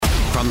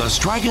from the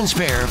Strike and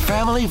Spare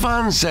Family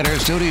Fun Center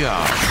studio,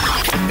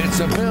 it's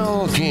the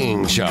Bill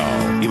King Show.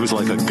 He was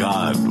like a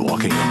god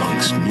walking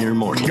amongst mere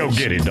mortals. Go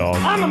get it, dog.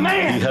 I'm a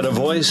man. He had a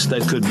voice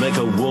that could make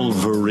a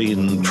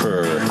wolverine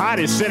purr. Heart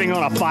is sitting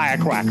on a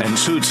firecracker. And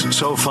suits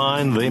so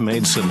fine, they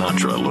made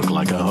Sinatra look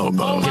like a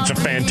hobo. It's a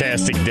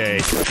fantastic day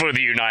for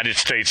the United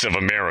States of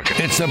America.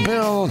 It's the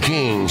Bill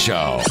King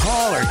Show.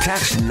 Call or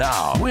text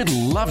now. We'd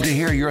love to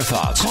hear your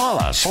thoughts. Call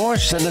us or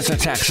send us a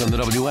text on the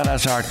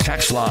WNSR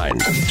text line.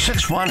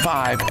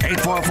 615-844-5600.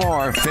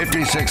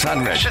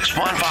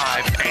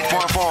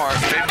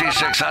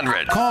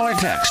 615-844-5600. Call or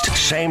text.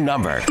 Same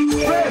number.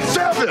 Red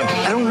 7!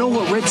 I don't know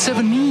what Red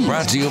 7 means.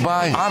 Brought to you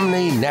by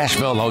Omni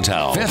Nashville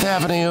Hotel, 5th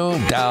Avenue,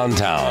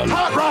 downtown.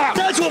 Hot rock!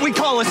 That's what we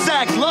call a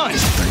sack lunch.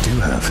 I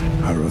do have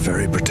are a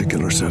very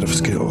particular set of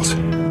skills.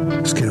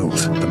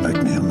 Skills that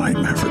make me a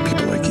nightmare for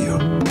people like you.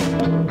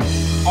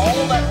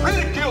 All that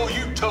ridicule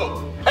you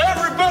took,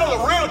 every bit of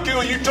the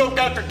ridicule you took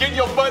after getting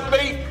your butt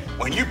beat,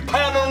 when you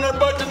pound on their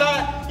butt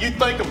tonight, you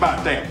think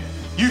about that.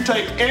 You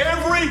take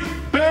every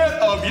bit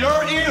of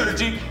your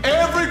energy,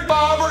 every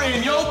fiber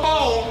in your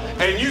bone,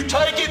 and you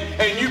take it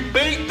and you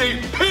beat the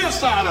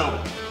piss out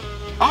of them.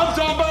 I'm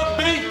talking about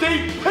beat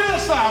the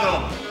piss out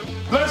of them.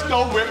 Let's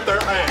go whip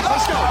their ass.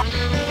 Let's go.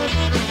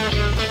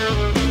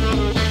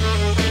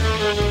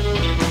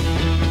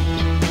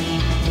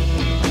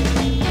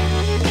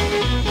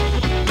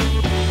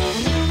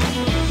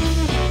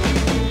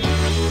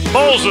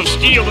 Balls of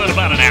Steel in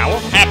about an hour.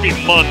 Happy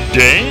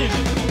Monday.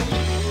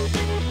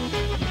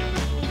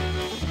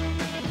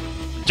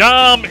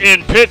 Dom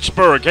in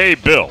Pittsburgh. Hey,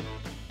 Bill.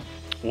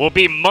 We'll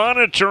be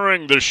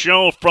monitoring the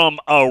show from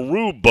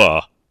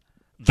Aruba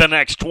the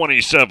next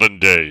 27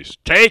 days.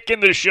 Taking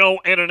the show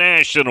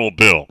international,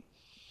 Bill.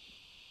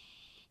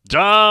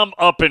 Dom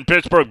up in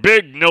Pittsburgh,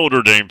 big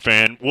Notre Dame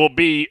fan, will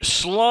be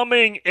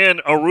slumming in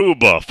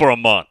Aruba for a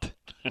month.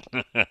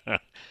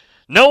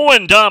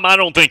 Knowing Dom, I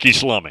don't think he's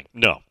slumming.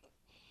 No.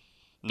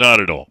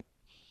 Not at all.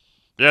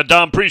 Yeah,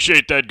 Dom,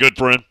 appreciate that, good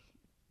friend.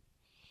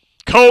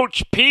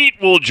 Coach Pete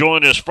will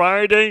join us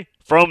Friday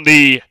from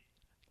the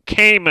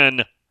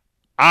Cayman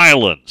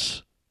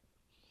Islands.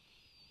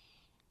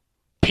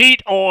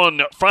 Pete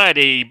on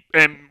Friday,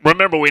 and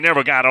remember we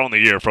never got on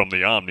the air from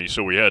the Omni,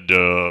 so we had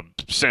to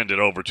send it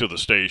over to the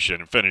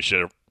station and finish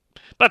it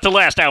about the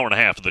last hour and a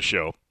half of the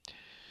show.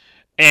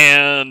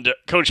 And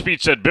Coach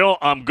Pete said, Bill,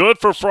 I'm good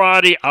for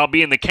Friday. I'll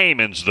be in the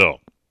Caymans, though.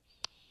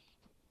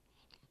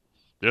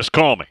 Just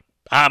call me.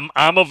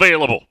 I'm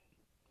available.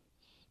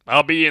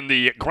 I'll be in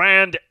the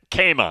Grand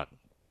Cayman,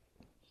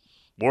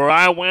 where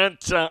I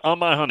went on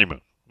my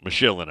honeymoon,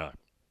 Michelle and I.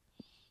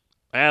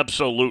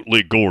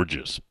 Absolutely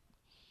gorgeous.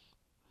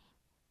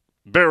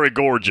 Very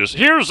gorgeous.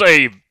 Here's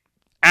a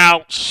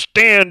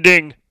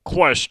outstanding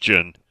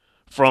question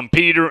from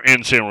Peter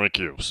in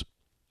Syracuse.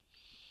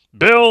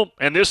 Bill,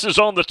 and this is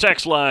on the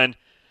text line,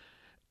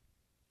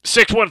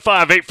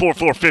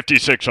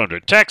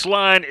 615-844-5600. Text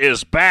line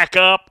is back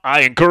up.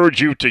 I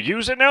encourage you to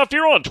use it. Now, if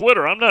you're on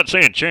Twitter, I'm not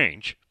saying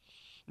change.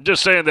 I'm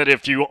just saying that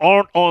if you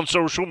aren't on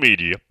social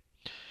media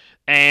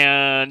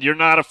and you're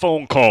not a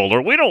phone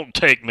caller, we don't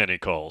take many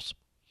calls.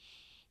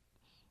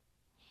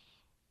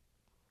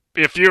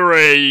 If you're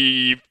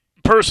a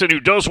person who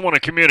does want to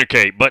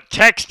communicate, but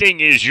texting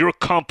is your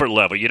comfort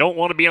level. You don't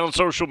want to be on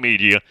social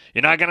media.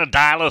 You're not going to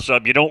dial us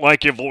up. You don't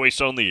like your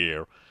voice on the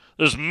air.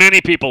 There's many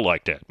people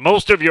like that.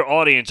 Most of your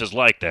audience is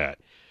like that.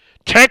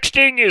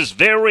 Texting is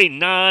very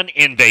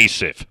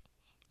non-invasive,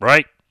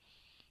 right?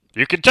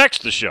 You can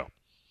text the show.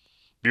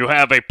 If you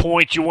have a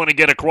point you want to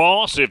get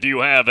across, if you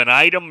have an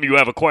item you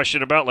have a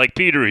question about, like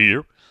Peter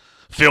here,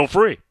 feel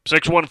free.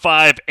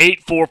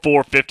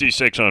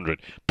 615-844-5600.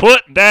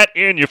 Put that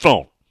in your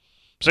phone.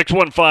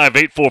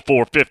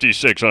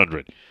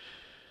 615-844-5600.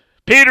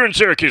 Peter in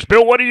Syracuse.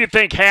 Bill, what do you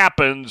think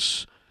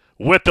happens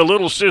with the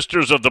Little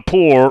Sisters of the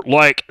Poor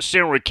like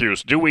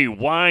Syracuse? Do we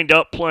wind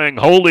up playing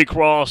Holy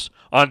Cross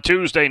on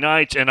Tuesday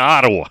nights in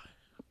Ottawa?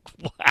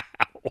 Wow.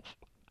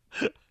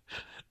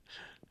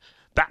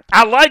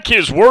 I like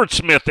his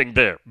wordsmithing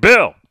there.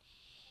 Bill,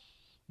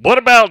 what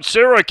about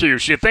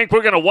Syracuse? You think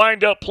we're going to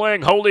wind up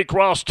playing Holy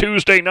Cross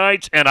Tuesday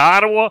nights in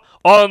Ottawa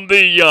on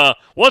the,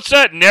 what's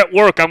that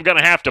network I'm going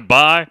to have to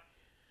buy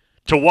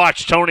to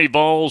watch Tony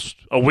Vols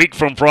a week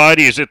from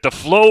Friday? Is it the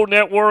Flow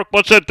Network?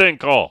 What's that thing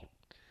called?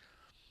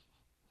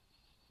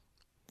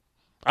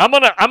 I'm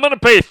gonna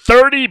pay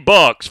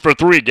 $30 for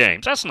 3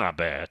 games. That's not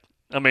bad.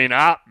 I mean,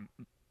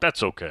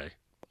 that's okay.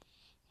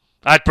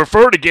 I'd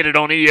prefer to get it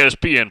on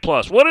ESPN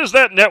Plus. What is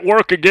that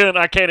network again?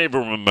 I can't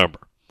even remember.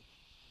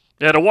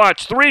 Yeah, to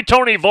watch 3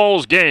 Tony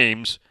Vols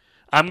games,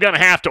 I'm gonna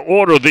have to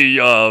order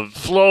the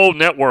Flow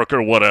Network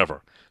or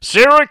whatever.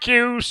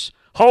 Syracuse,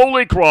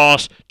 Holy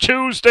Cross,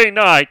 Tuesday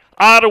night,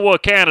 Ottawa,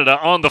 Canada,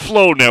 on the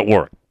Flow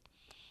Network.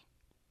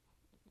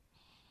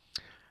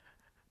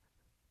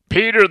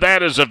 Peter,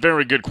 that is a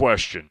very good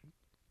question.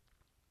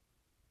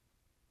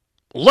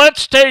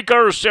 Let's take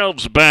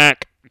ourselves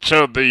back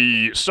to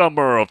the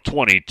summer of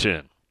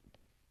 2010.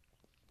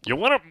 You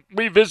want to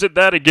revisit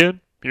that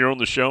again here on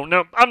the show?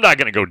 No, I'm not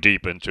going to go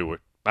deep into it.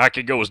 I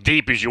could go as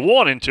deep as you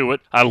want into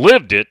it. I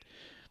lived it,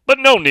 but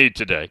no need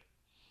today.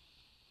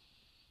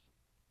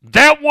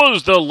 That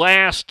was the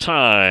last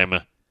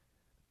time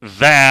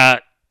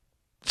that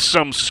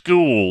some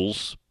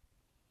schools,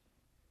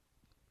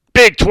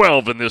 Big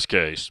 12 in this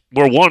case,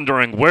 were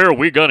wondering, where are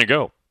we going to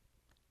go?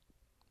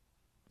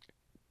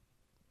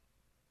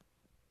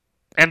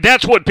 And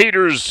that's what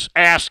Peter's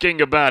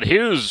asking about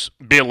his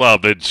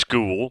beloved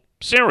school,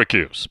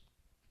 Syracuse.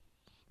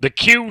 The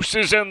Cuse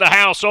is in the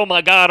house. Oh,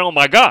 my God. Oh,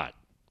 my God.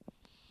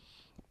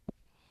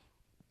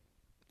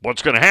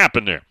 What's going to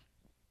happen there?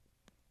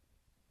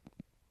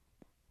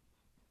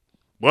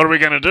 What are we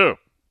going to do?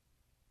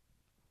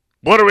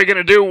 What are we going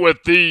to do with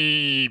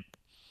the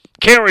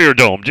Carrier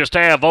Dome? Just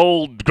have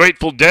old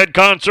Grateful Dead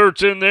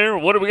concerts in there?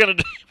 What are we going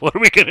to do? What are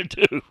we going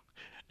to do?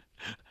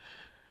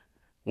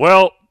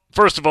 Well,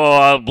 first of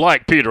all, I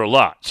like Peter a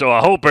lot, so I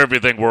hope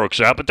everything works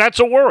out, but that's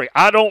a worry.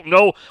 I don't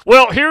know.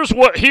 Well, here's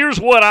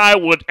what I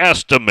would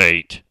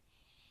estimate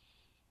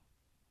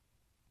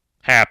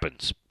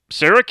happens.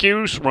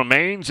 Syracuse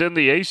remains in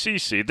the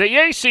ACC.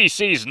 The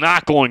ACC is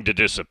not going to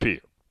disappear,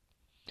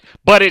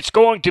 but it's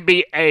going to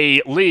be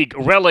a league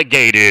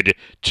relegated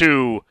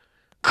to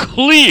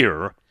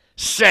clear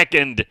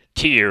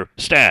second-tier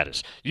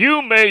status.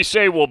 You may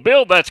say, well,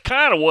 Bill, that's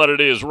kind of what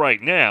it is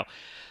right now.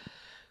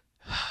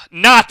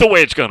 Not the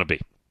way it's going to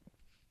be.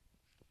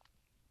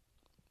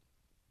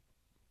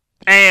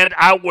 And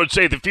I would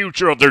say the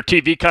future of their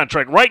TV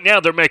contract, right now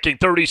they're making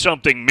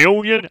 30-something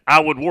million. I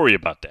would worry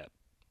about that.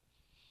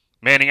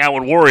 Manning, I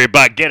would worry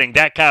about getting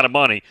that kind of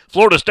money.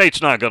 Florida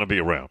State's not going to be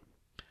around.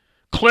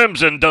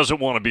 Clemson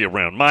doesn't want to be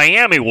around.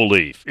 Miami will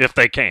leave if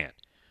they can.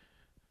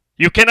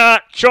 You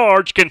cannot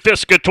charge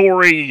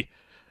confiscatory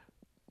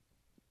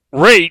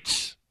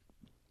rates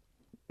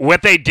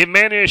with a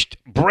diminished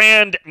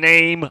brand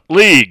name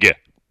league.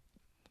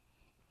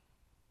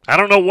 I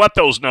don't know what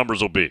those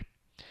numbers will be.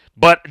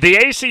 But the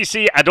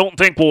ACC, I don't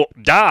think will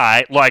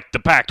die like the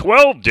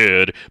Pac-12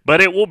 did, but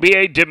it will be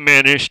a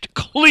diminished,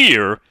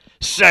 clear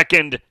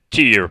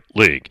second-tier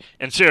league.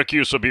 And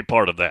Syracuse will be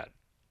part of that,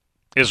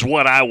 is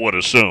what I would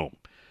assume.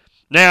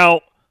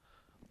 Now,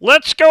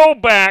 let's go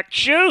back,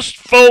 just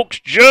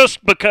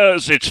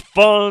because it's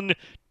fun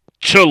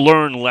to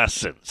learn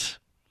lessons.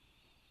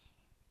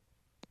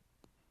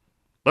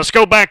 Let's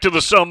go back to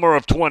the summer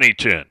of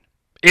 2010.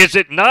 Is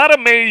it not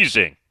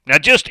amazing? Now,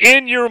 just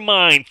in your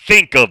mind,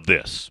 think of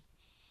this.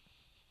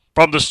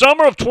 From the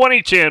summer of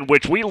 2010,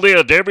 which we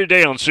lived every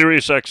day on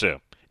SiriusXM,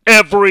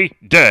 every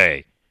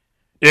day,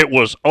 it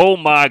was, oh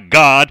my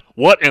God,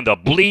 what in the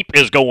bleep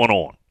is going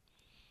on?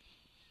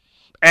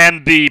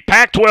 And the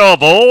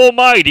Pac-12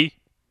 almighty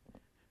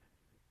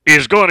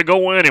is going to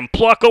go in and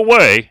pluck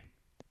away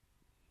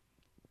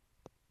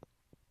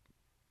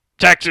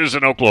Texas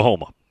and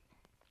Oklahoma,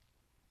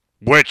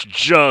 which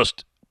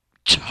just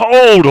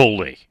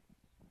totally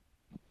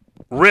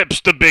rips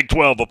the Big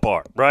 12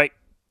 apart, right?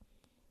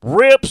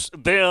 Rips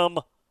them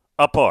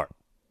apart.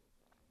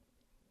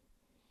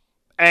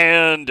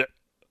 And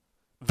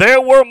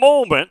there were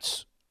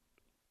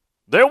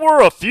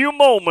a few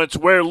moments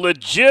where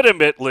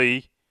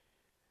legitimately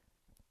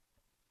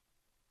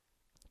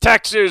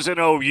Texas and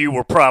OU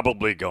were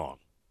probably gone.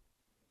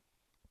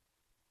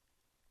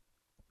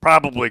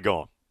 Probably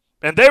gone.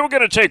 And they were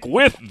going to take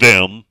with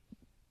them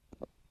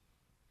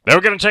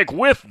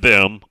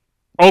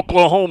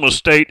Oklahoma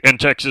State and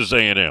Texas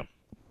A&M.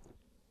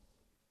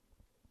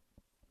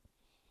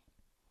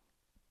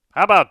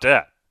 How about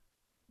that?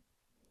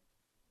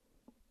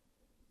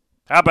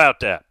 How about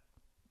that?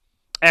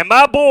 And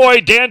my boy,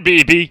 Dan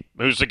Beebe,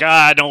 who's the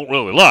guy I don't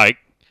really like,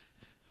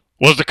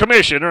 was the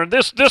commissioner, and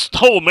this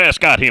whole mess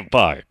got him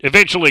fired.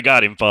 Eventually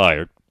got him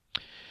fired.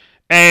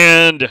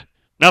 And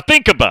now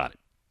think about it.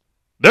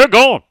 They're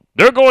gone.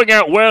 They're going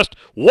out west.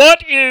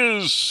 What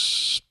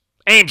is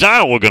Ames,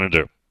 Iowa going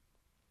to do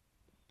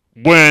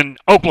when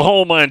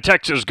Oklahoma and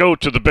Texas go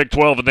to the Big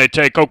 12 and they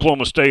take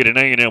Oklahoma State and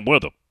A&M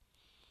with them?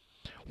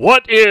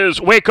 What is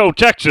Waco,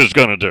 Texas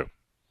going to do?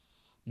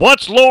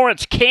 What's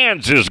Lawrence,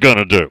 Kansas going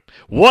to do?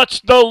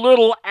 What's the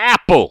Little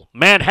Apple,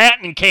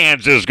 Manhattan,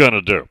 Kansas going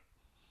to do?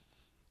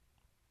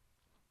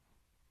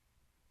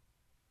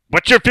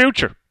 What's your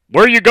future?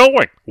 Where are you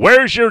going?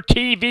 Where's your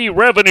TV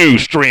revenue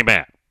stream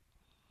at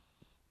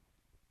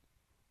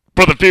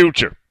for the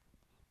future?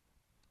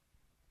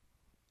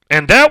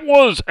 And that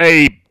was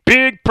a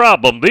big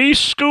problem. These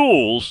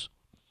schools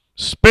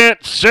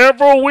spent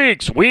several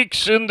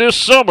weeks in this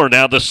summer,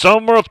 now the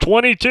summer of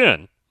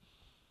 2010,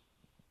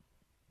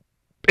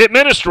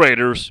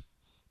 administrators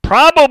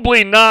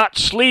probably not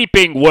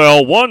sleeping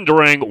well,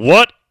 wondering,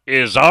 what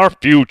is our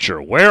future?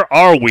 Where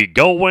are we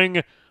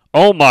going?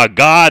 Oh my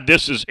God,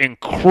 this is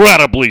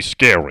incredibly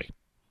scary.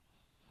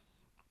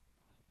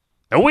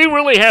 And we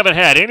really haven't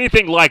had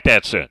anything like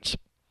that since.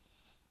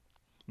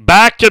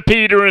 Back to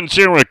Peter in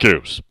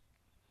Syracuse.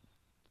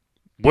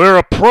 We're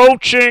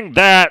approaching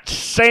that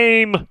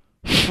same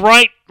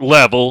fright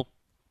level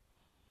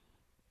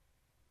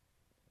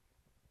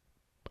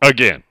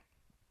again.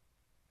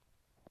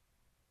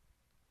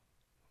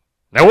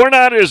 Now, we're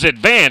not as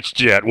advanced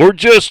yet. We're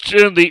just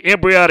in the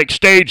embryonic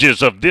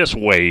stages of this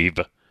wave.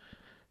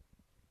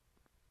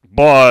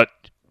 But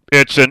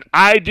it's an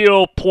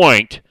ideal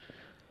point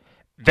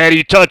that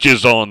he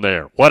touches on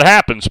there. What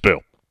happens,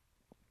 Bill?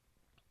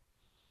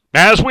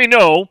 As we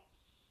know,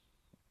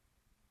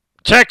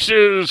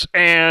 Texas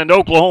and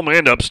Oklahoma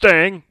end up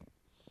staying.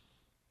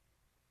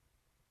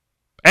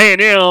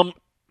 A&M,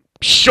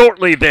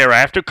 shortly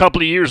thereafter, a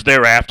couple of years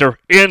thereafter,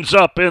 ends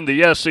up in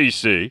the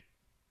SEC.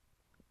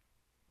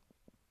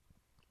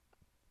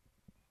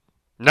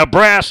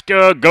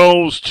 Nebraska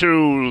goes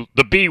to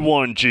the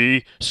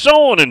B1G,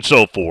 so on and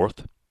so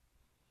forth.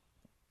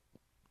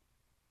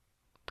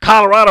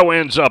 Colorado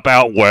ends up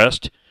out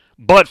west.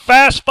 But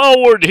fast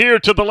forward here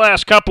to the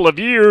last couple of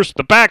years,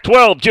 the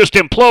Pac-12 just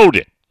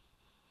imploded.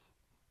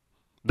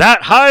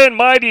 That high and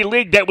mighty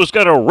league that was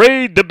going to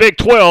raid the Big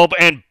 12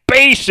 and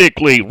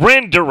basically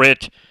render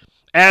it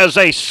as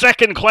a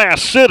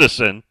second-class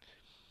citizen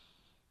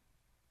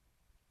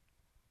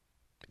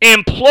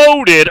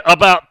imploded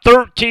about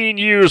 13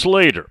 years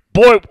later.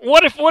 Boy,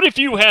 what if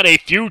you had a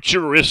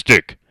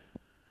futuristic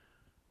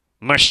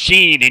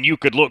machine and you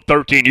could look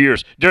 13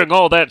 years during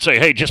all that and say,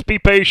 hey, just be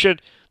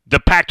patient, the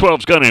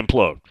Pac-12's going to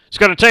implode. It's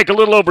going to take a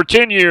little over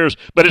 10 years,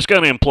 but it's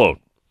going to implode.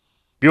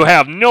 You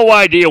have no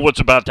idea what's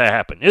about to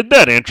happen. Isn't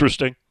that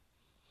interesting?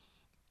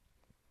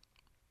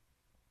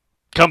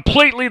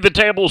 Completely the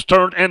tables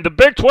turned, and the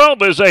Big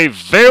 12 is a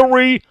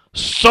very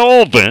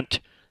solvent,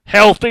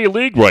 healthy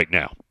league right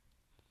now.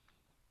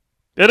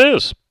 It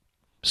is.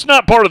 It's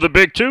not part of the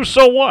Big Two,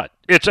 so what?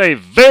 It's a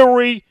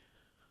very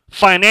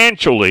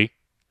financially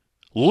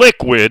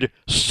liquid,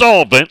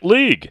 solvent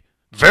league.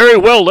 Very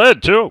well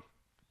led, too.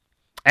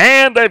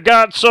 And they've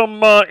got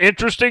some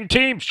interesting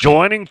teams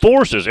joining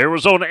forces.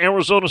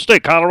 Arizona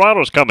State,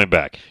 Colorado's coming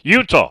back.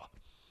 Utah.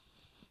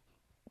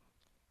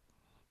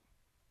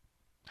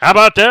 How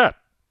about that?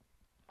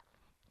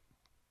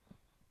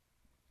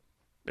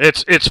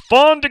 It's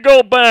fun to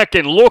go back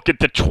and look at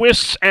the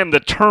twists and the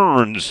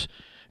turns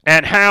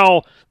and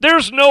how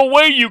there's no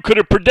way you could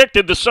have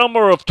predicted the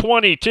summer of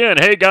 2010.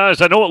 Hey,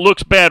 guys, I know it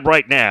looks bad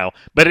right now,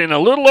 but in a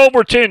little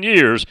over 10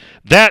 years,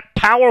 that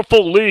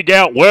powerful league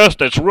out west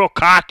that's real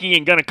cocky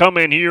and going to come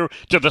in here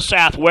to the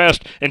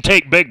Southwest and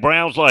take big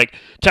Browns like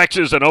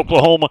Texas and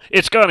Oklahoma,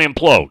 it's going to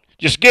implode.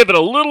 Just give it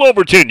a little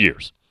over 10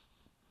 years.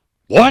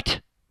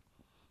 What?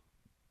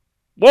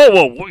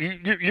 Whoa,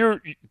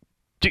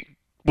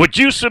 would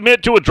you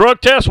submit to a drug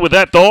test with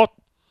that thought?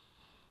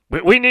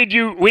 We need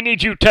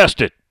you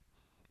tested.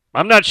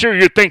 I'm not sure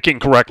you're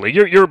thinking correctly.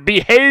 Your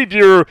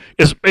behavior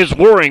is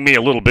worrying me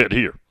a little bit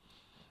here.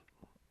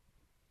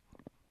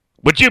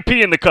 Would you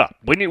pee in the cup?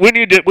 We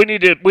need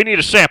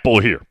a sample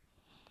here.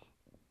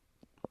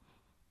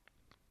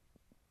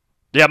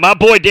 Yeah, my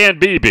boy Dan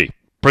Beebe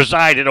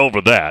presided over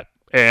that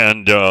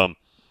and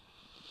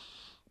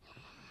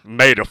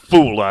made a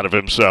fool out of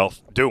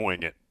himself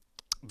doing it.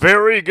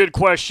 Very good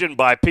question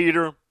by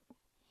Peter.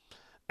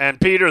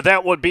 And Peter,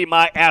 that would be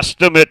my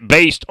estimate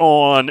based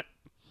on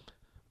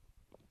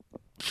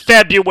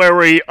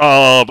February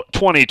of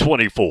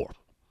 2024.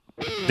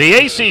 The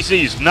ACC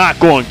is not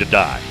going to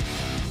die,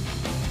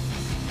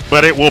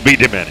 but it will be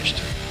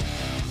diminished.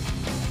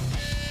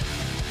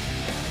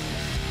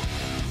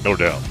 No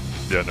doubt.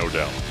 Yeah, no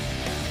doubt.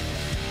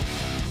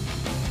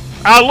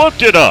 I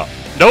looked it up.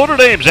 Notre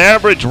Dame's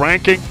average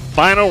ranking,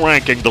 final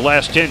ranking, the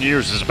last 10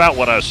 years is about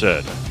what I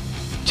said.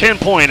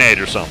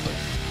 10.8 or something.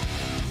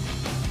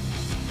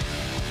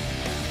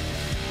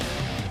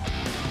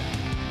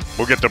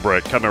 We'll get the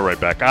break. Coming right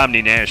back.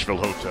 Omni Nashville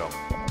Hotel.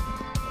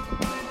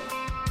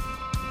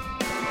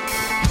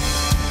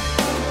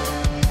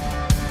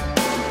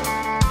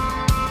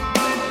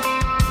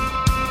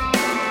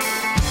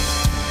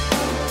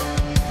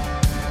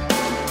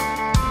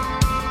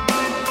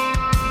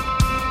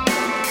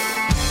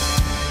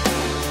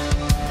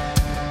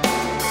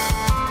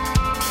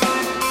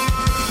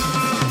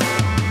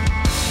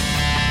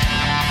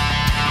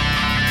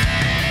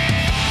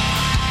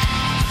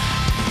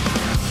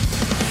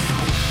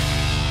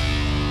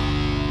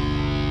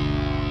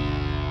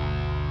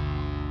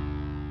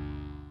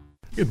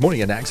 Good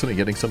morning. An accident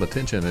getting some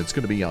attention. It's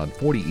going to be on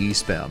 40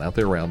 eastbound out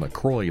there around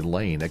McCroy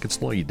Lane. That could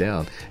slow you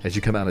down as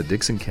you come out of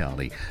Dixon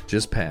County,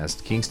 just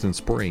past Kingston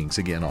Springs.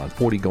 Again, on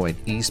 40 going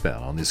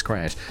eastbound on this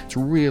crash. It's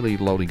really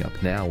loading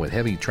up now with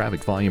heavy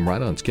traffic volume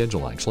right on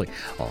schedule, actually.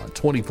 On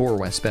 24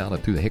 westbound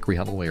up through the Hickory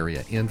Hollow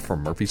area in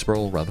from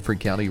Murfreesboro, Rutherford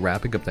County,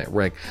 wrapping up that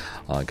wreck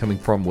coming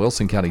from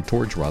Wilson County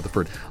towards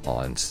Rutherford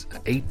on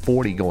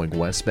 840 going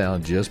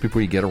westbound just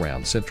before you get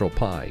around Central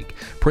Pike.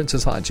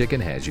 Princess Hot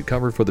Chicken has you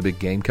covered for the big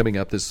game coming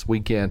up this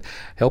weekend,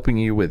 helping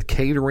you with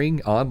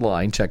catering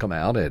online. Check them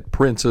out at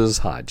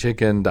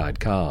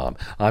princesshotchicken.com.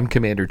 I'm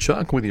Commander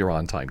Chuck with your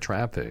on-time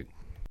traffic.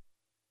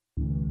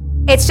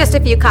 It's just a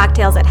few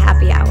cocktails at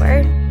happy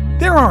hour.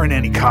 There aren't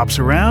any cops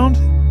around.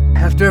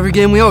 After every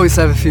game, we always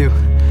have a few.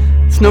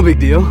 It's no big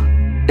deal.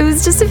 It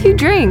was just a few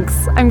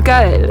drinks. I'm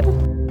good.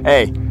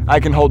 Hey, I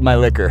can hold my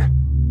liquor.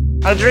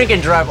 I drink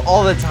and drive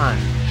all the time.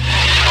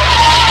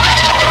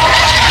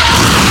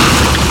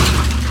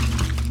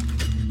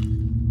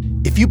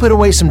 If you put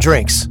away some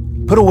drinks,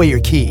 put away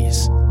your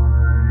keys.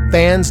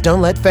 Fans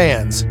don't let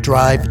fans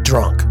drive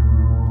drunk.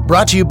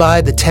 Brought to you by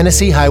the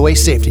Tennessee Highway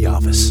Safety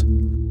Office.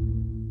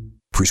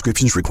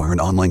 Prescriptions require an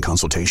online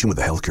consultation with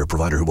a healthcare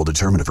provider who will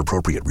determine if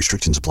appropriate.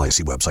 Restrictions apply.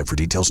 See website for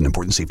details and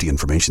important safety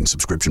information.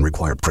 Subscription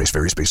required. Price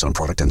varies based on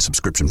product and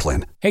subscription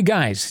plan. Hey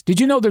guys,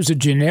 did you know there's a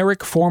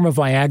generic form of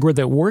Viagra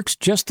that works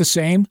just the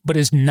same, but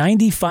is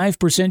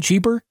 95%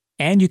 cheaper?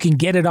 And you can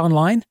get it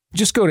online?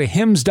 Just go to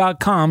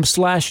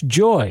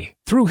hims.com/joy.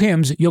 Through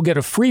Hims, you'll get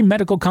a free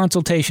medical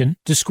consultation,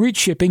 discreet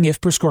shipping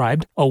if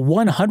prescribed, a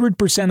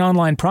 100%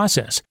 online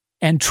process,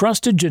 and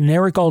trusted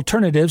generic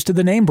alternatives to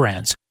the name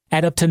brands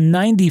at up to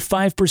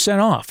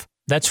 95% off.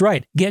 That's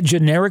right, get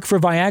generic for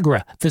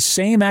Viagra, the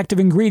same active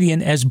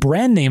ingredient as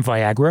brand name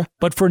Viagra,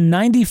 but for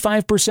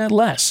 95%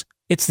 less.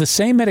 It's the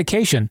same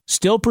medication,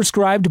 still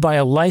prescribed by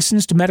a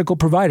licensed medical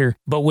provider,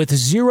 but with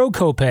zero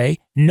copay,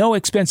 no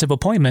expensive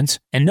appointments,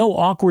 and no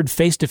awkward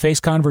face-to-face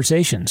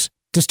conversations.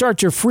 To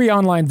start your free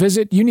online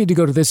visit, you need to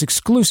go to this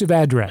exclusive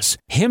address,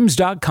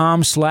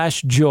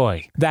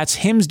 hims.com/joy. That's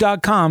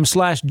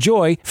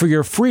hims.com/joy for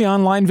your free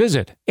online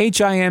visit.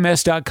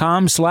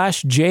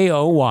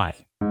 HIMS.com/JOY.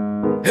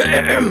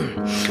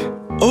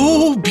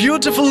 Oh,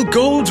 beautiful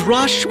Gold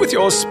Rush with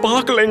your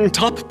sparkling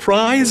top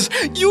prize.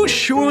 You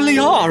surely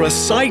are a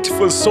sight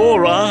for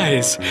sore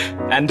eyes.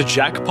 And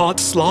jackpot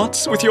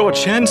slots with your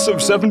chance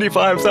of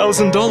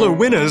 $75,000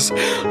 winners.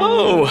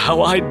 Oh,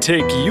 how I'd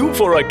take you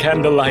for a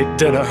candlelight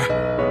dinner.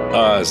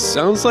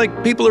 Sounds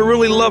like people are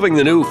really loving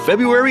the new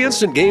February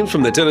instant games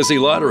from the Tennessee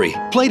Lottery.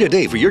 Play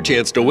today for your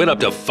chance to win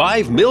up to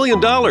 $5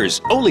 million,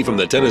 only from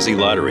the Tennessee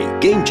Lottery.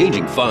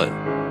 Game-changing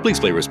fun. Please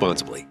play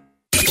responsibly.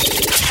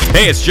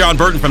 Hey, it's John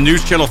Burton from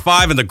News Channel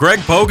 5 and the Greg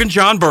Pogue and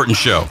John Burton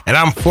Show. And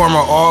I'm former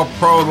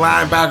All-Pro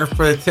linebacker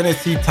for the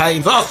Tennessee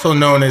Titans, also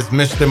known as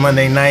Mr.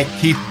 Monday Night,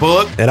 Keith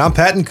Bullock. And I'm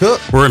Patton Cook.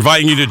 We're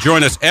inviting you to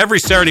join us every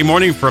Saturday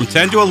morning from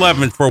 10 to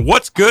 11 for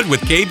What's Good with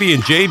KB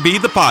and JB,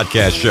 the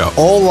podcast show.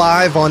 All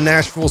live on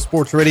Nashville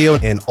Sports Radio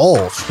and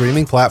all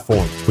streaming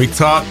platforms. We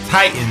talk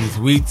Titans,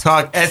 we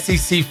talk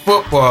SEC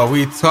football,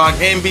 we talk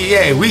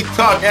NBA, we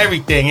talk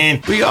everything,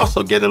 and we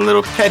also get a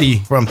little petty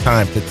from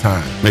time to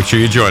time. Make sure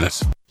you join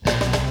us.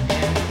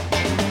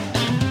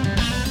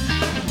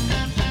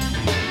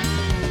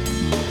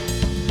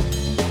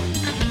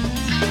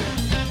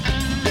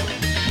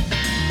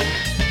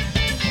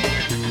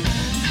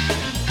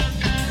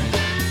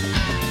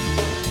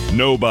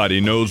 Nobody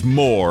knows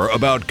more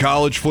about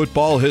college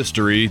football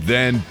history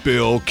than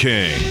Bill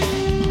King.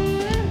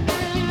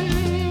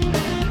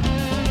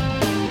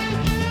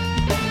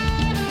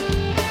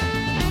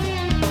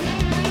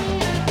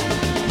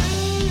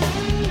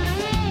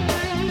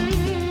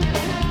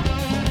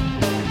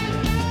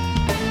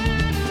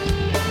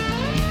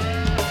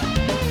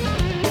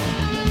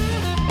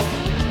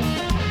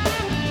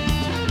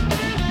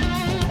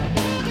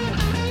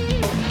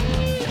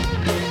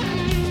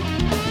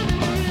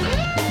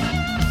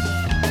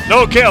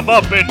 No Kev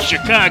up in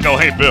Chicago.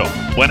 Hey, Bill,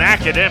 when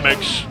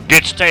academics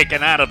gets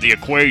taken out of the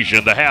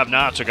equation, the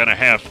have-nots are going to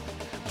have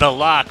the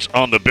locks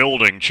on the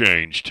building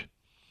changed.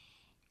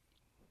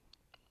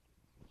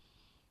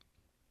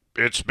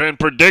 It's been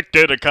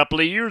predicted a couple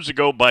of years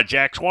ago by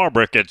Jack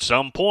Swarbrick at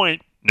some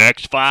point,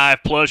 next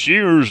 5+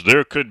 years,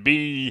 there could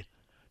be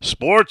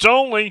sports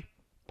only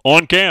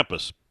on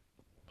campus.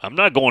 I'm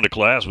not going to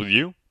class with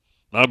you.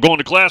 I'm not going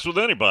to class with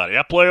anybody.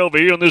 I play over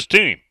here on this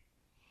team.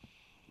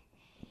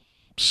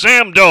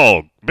 Sam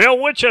Dog. Bill,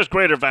 which has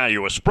greater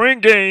value, a spring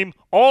game,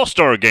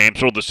 all-star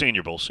games, or the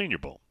Senior Bowl? Senior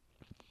Bowl.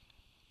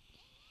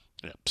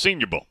 Yeah,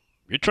 Senior Bowl.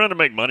 You're trying to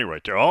make money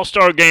right there.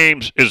 All-star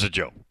games is a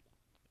joke.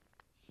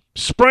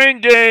 Spring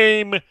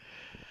game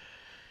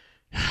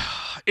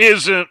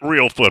isn't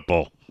real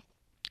football.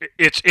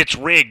 It's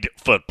rigged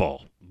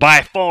football.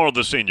 By far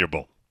the Senior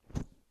Bowl.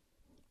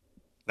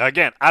 Now,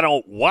 again, I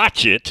don't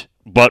watch it,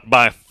 but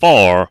by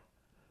far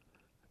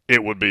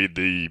it would be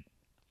the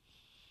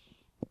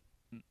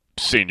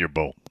Senior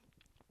Bowl.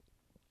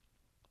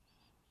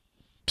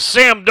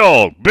 Sam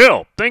Dog.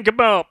 Bill, think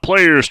about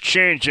players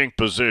changing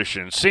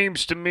positions.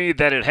 Seems to me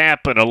that it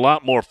happened a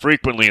lot more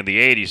frequently in the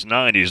 80s,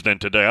 90s than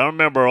today. I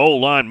remember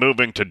O-line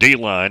moving to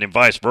D-line and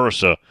vice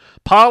versa.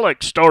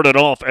 Pollock started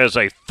off as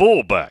a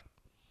fullback.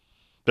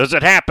 Does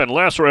it happen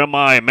less, or am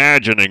I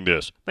imagining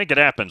this? I think it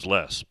happens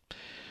less.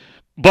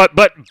 But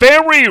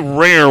very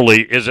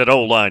rarely is it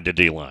O-line to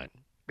D-line.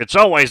 It's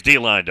always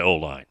D-line to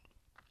O-line.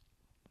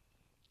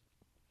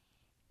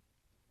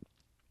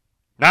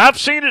 Now, I've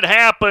seen it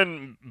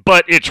happen,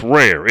 but it's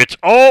rare. It's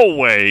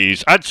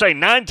always, I'd say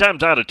 9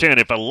 times out of 10,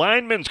 if a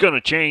lineman's going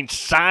to change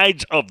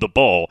sides of the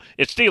ball,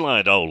 it's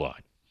D-line to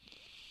O-line.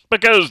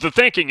 Because the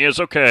thinking is,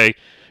 okay,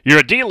 you're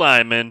a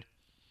D-lineman,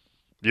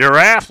 you're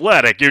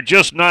athletic, you're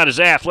just not as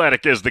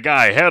athletic as the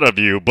guy ahead of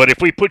you, but if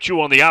we put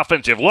you on the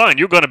offensive line,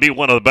 you're going to be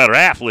one of the better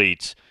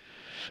athletes.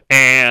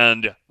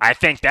 And I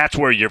think that's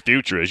where your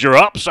future is. Your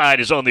upside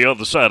is on the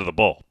other side of the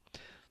ball.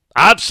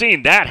 I've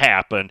seen that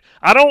happen.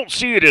 I don't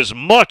see it as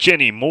much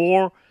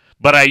anymore,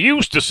 but I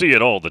used to see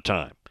it all the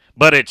time.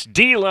 But it's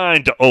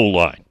D-line to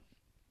O-line.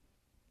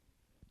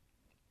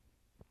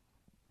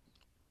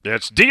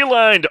 It's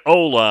D-line to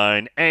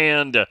O-line,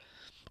 and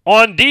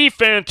on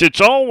defense,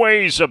 it's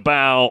always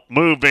about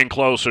moving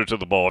closer to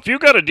the ball. If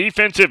you've got a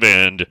defensive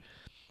end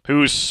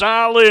who's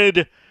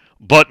solid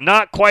but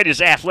not quite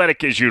as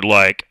athletic as you'd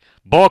like,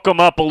 bulk them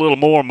up a little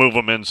more, move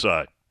them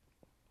inside.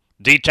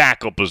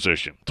 D-tackle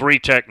position, 3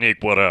 technique,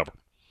 whatever.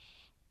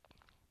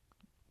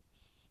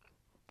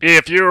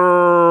 If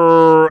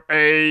you're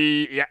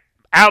a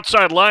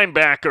outside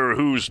linebacker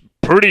who's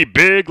pretty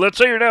big, let's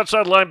say you're an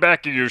outside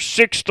linebacker, you're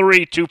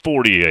 6'3",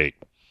 248.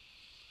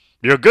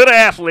 You're a good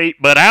athlete,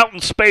 but out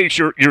in space,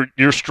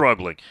 you're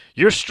struggling.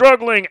 You're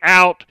struggling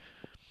out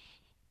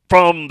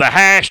from the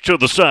hash to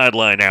the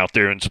sideline out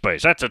there in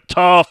space. That's a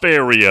tough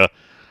area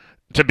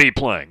to be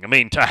playing. I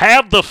mean, to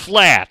have the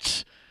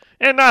flats,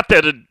 and not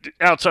that an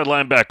outside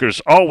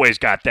linebacker's always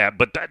got that,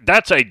 but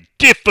that's a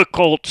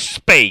difficult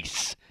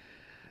space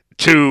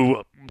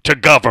to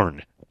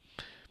govern.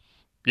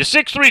 You're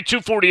 6'3",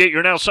 248, you're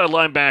an outside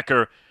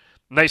linebacker,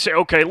 and they say,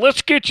 okay,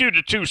 let's get you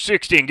to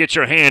 260 and get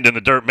your hand in the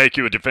dirt, make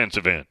you a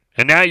defensive end.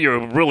 And now you're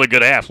a really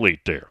good athlete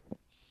there.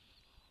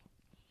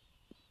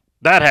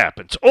 That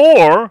happens.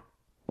 Or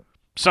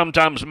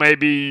sometimes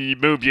maybe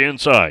move you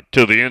inside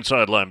to the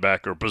inside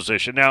linebacker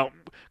position. Now,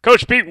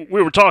 Coach Pete,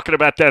 we were talking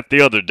about that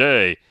the other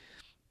day.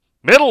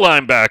 Middle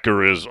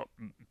linebacker is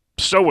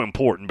so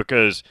important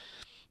because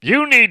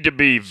you need to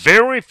be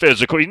very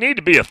physical. You need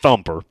to be a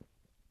thumper.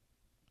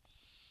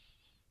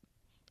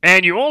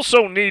 And you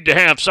also need to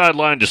have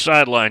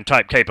sideline-to-sideline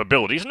type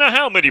capabilities. Now,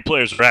 how many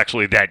players are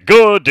actually that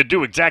good to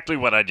do exactly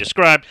what I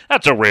described?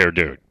 That's a rare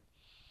dude.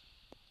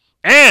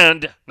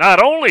 And not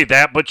only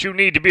that, but you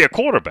need to be a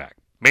quarterback,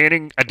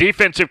 meaning a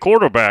defensive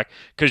quarterback,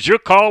 because you're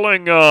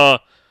calling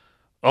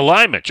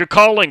alignment. You're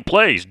calling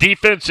plays,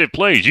 defensive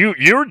plays.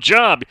 Your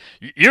job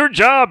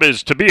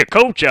is to be a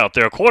coach out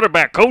there, a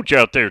quarterback coach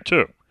out there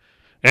too,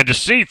 and to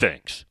see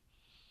things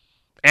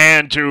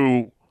and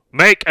to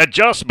make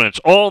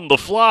adjustments on the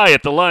fly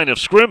at the line of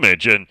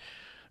scrimmage. And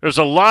there's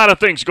a lot of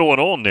things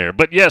going on there.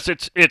 But, yes,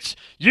 it's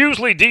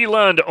usually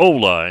D-line to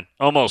O-line,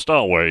 almost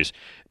always.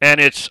 And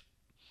it's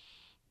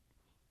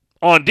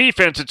on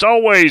defense, it's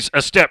always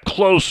a step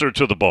closer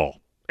to the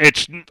ball.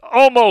 It's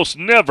almost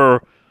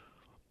never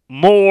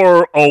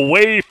more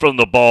away from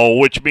the ball,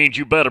 which means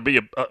you better be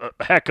a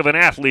heck of an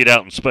athlete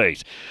out in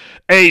space.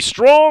 A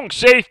strong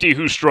safety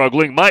who's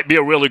struggling might be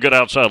a really good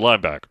outside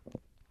linebacker.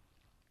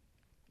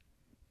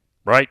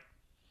 Right?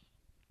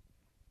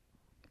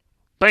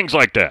 Things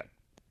like that.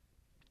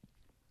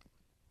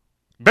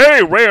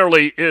 Very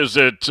rarely is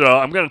it,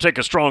 I'm going to take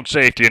a strong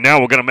safety and now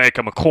we're going to make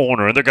them a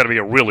corner and they're going to be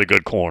a really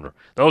good corner.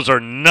 Those are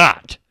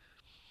not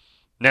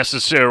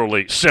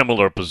necessarily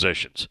similar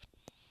positions.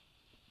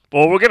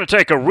 Well, we're going to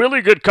take a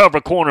really good cover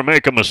corner,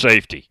 make them a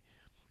safety.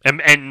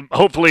 And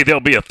hopefully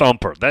they'll be a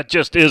thumper. That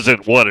just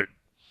isn't what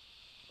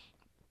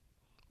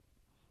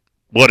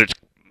it's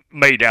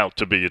made out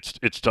to be.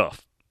 It's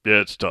tough.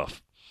 Yeah, it's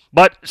tough.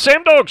 But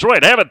Sam Dog's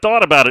right. I haven't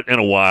thought about it in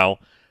a while.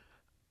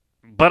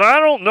 But I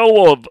don't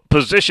know of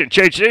position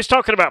change. He's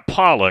talking about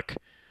Pollock.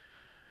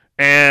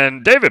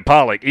 And David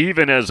Pollock,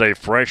 even as a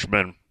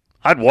freshman,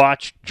 I'd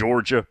watched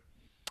Georgia.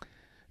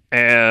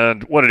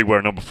 And what did he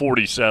wear, number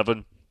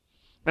 47?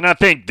 And I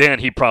think then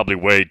he probably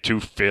weighed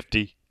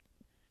 250.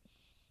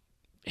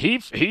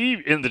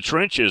 He in the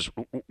trenches,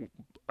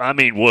 I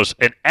mean, was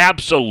an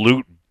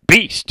absolute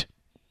beast.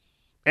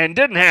 And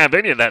didn't have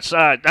any of that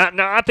side.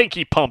 Now, I think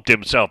he pumped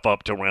himself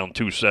up to around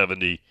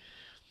 270.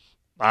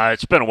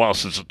 It's been a while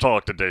since I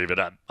talked to David.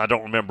 I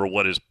don't remember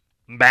what his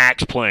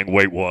max playing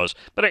weight was.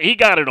 But he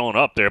got it on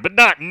up there, but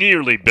not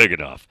nearly big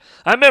enough.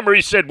 I remember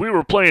he said we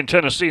were playing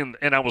Tennessee,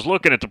 and I was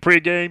looking at the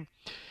pregame,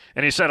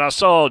 and he said, I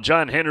saw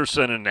John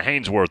Henderson and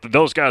Hainsworth. And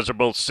those guys are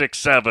both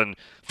 6'7",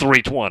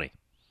 320.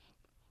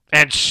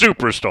 And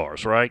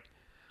superstars, right?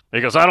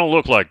 Because I don't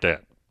look like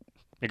that.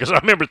 Because I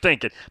remember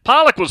thinking,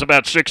 Pollock was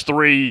about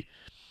 6'3",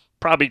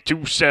 probably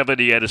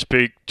 270 at his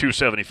peak,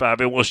 275.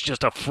 It was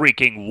just a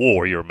freaking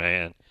warrior,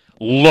 man.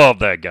 Love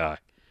that guy.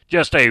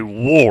 Just a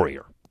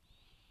warrior.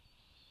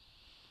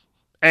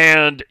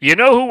 And you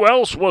know who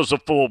else was a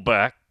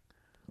fullback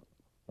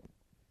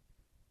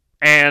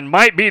and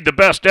might be the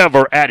best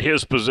ever at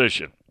his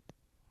position,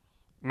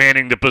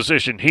 meaning the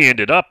position he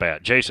ended up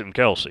at, Jason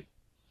Kelce.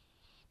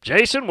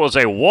 Jason was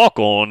a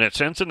walk-on at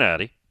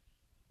Cincinnati.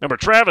 Remember,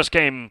 Travis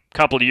came a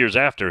couple of years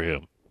after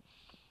him,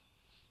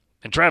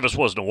 and Travis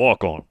wasn't a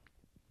walk-on.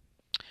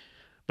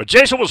 But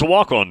Jason was a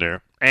walk-on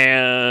there,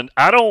 and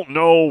I don't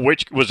know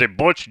which, was it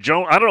Butch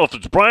Jones? I don't know if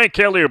it's Brian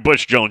Kelly or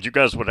Butch Jones. You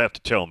guys would have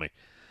to tell me.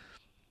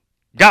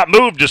 Got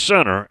moved to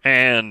center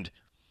and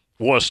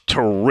was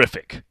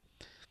terrific.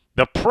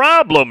 The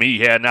problem he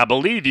had, and I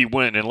believe he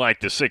went in like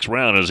the 6th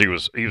round, is he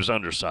was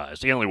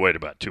undersized. He only weighed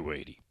about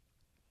 280.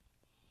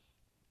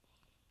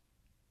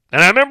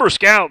 And I remember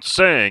scouts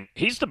saying,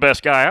 he's the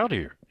best guy out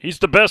here. He's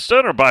the best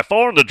center by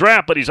far in the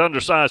draft, but he's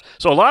undersized.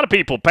 So a lot of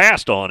people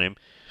passed on him,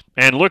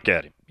 and look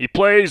at him. He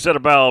plays at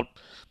about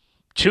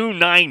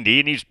 290,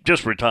 and he's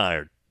just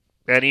retired.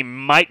 And he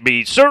might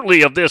be,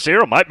 certainly of this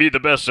era, might be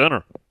the best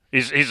center.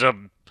 He's a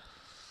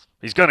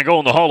He's going to go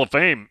in the Hall of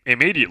Fame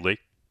immediately.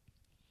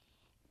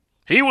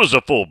 He was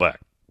a fullback.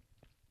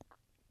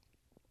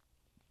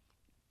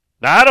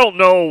 Now, I don't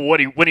know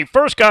when he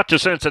first got to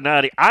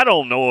Cincinnati, I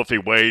don't know if he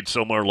weighed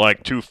somewhere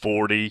like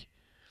 240.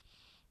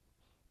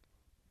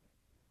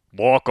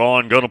 Walk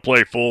on, going to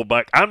play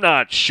fullback. I'm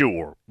not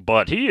sure,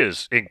 but he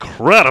is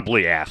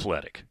incredibly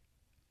athletic.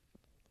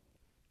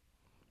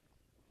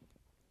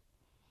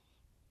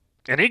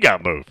 And he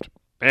got moved.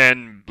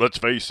 And let's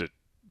face it,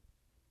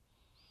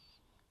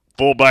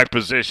 fullback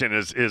position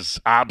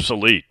is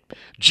obsolete.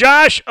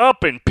 Josh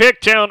up in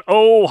Picktown,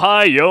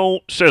 Ohio,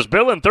 says,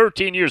 Bill, in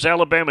 13 years,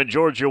 Alabama and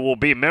Georgia will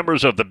be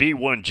members of the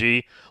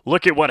B1G.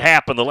 Look at what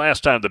happened the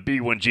last time the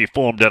B1G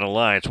formed an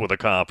alliance with a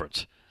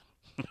conference.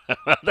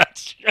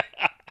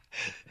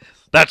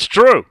 That's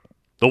true.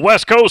 The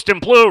West Coast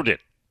imploded.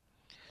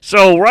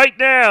 So right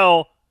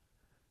now,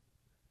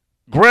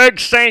 Greg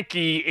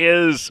Sankey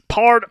is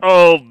part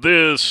of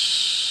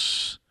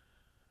this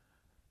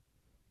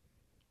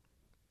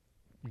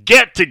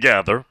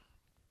get-together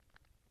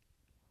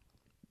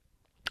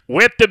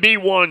with the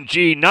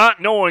B1G,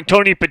 not knowing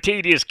Tony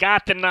Petittia's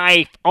got the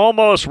knife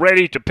almost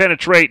ready to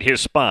penetrate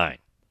his spine.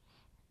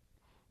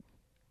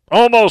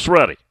 Almost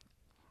ready.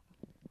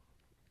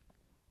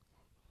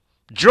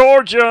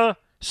 Georgia,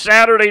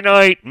 Saturday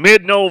night,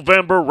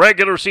 mid-November,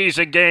 regular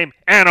season game,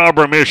 Ann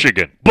Arbor,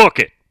 Michigan. Book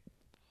it.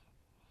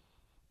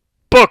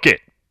 Book it.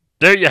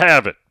 There you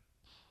have it.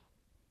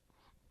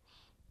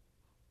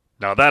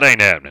 Now, that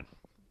ain't happening.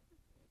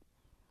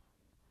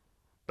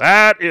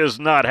 That is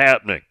not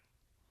happening.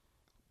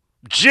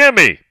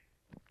 Jimmy,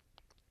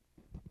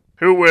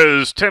 who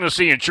is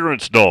Tennessee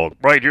Insurance Dog,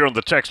 right here on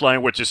the text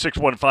line, which is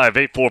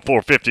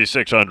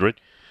 615-844-5600.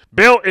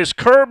 Bill, is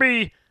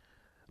Kirby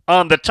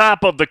on the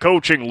top of the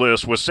coaching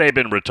list with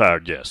Saban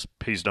retired? Yes,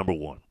 he's number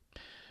one.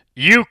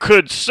 You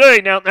could say,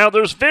 now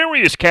there's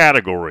various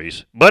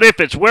categories, but if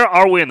it's where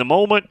are we in the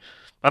moment,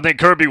 I think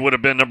Kirby would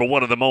have been number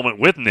one at the moment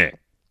with Nick.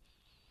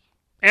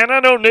 And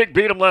I know Nick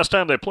beat him last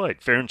time they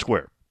played, fair and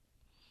square.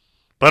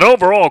 But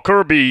overall,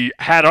 Kirby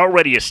had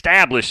already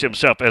established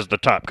himself as the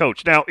top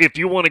coach. Now, if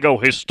you want to go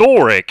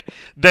historic,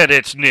 then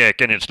it's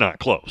Nick, and it's not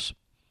close.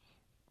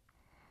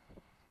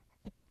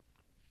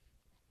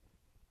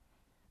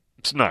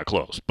 It's not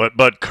close.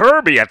 But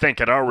Kirby, I think,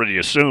 had already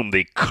assumed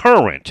the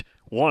current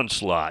one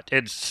slot.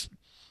 And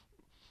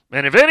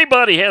if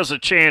anybody has a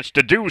chance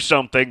to do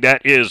something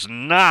that is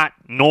not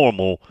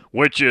normal,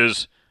 which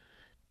is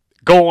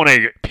go on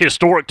a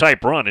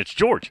historic-type run, it's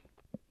Georgia.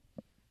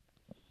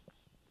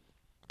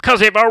 Because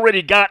they've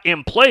already got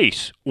in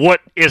place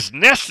what is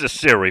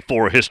necessary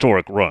for a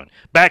historic run.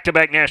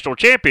 Back-to-back national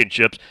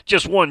championships,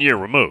 just 1 year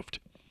removed.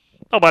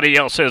 Nobody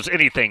else has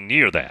anything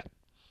near that.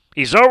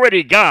 He's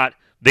already got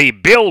the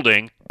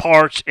building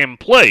parts in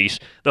place,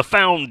 the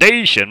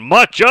foundation,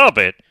 much of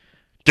it,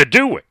 to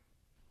do it.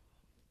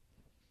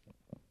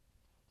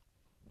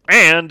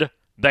 And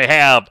they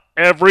have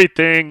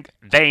everything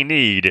they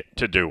need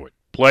to do it.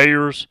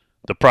 Players,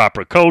 the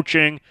proper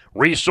coaching,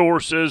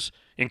 resources,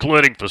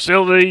 including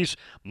facilities,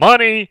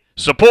 money,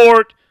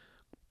 support,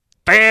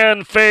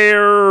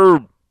 fanfare,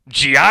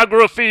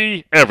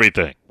 geography,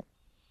 everything.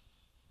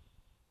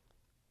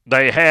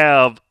 They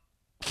have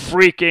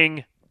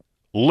freaking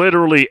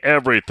literally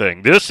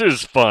everything. This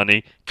is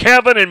funny.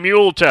 Kevin in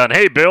Muletown.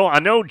 Hey, Bill, I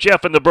know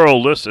Jeff in the Borough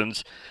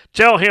listens.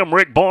 Tell him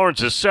Rick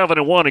Barnes is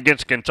 7-1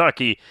 against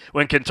Kentucky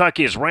when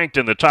Kentucky is ranked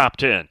in the top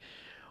 10.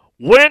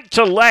 Went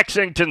to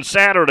Lexington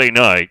Saturday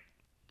night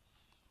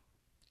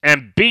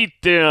and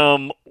beat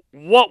them,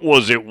 what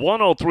was it,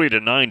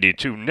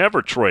 103-92,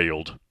 never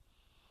trailed.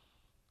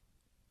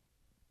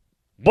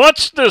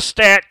 What's the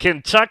stat?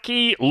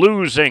 Kentucky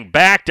losing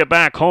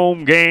back-to-back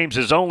home games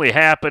has only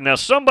happened. Now,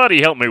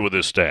 somebody help me with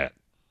this stat.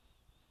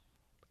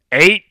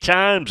 8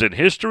 times in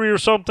history or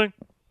something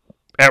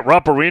at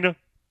Rupp Arena?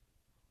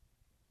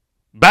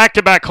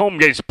 Back-to-back home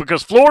games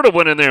because Florida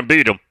went in there and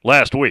beat them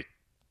last week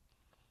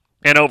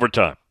in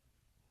overtime.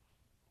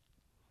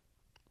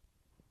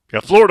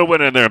 Yeah, Florida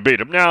went in there and beat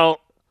them. Now,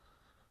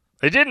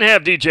 they didn't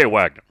have DJ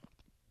Wagner,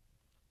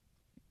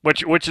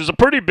 which is a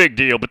pretty big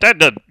deal, but that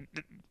doesn't.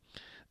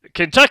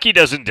 Kentucky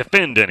doesn't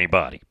defend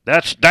anybody.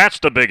 That's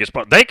the biggest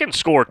part. They can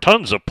score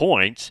tons of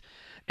points,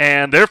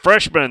 and their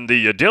freshman,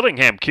 the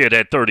Dillingham kid,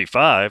 had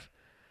 35.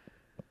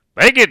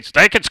 They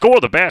can score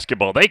the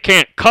basketball. They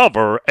can't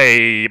cover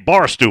a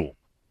bar stool.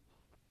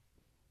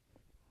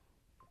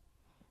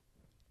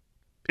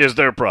 Is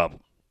their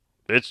problem.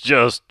 It's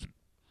just,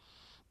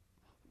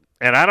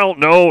 and I don't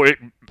know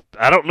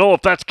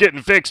if that's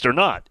getting fixed or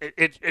not.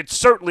 It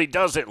certainly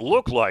doesn't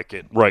look like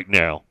it right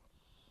now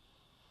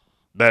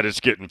that it's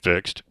getting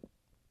fixed.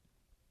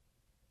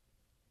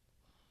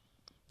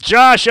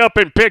 Josh up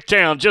in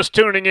Picktown, just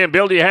tuning in.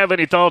 Bill, do you have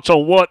any thoughts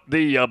on what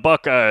the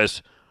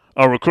Buckeyes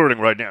are recruiting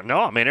right now?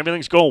 No, I mean,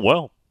 everything's going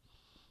well.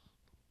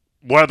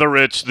 Whether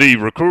it's the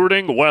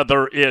recruiting,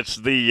 whether it's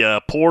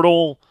the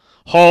portal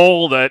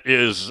haul that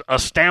is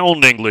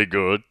astoundingly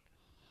good.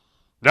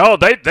 No,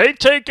 they've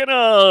taken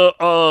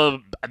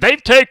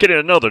it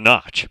another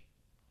notch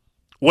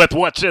with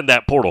what's in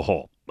that portal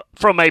haul.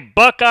 from a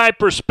Buckeye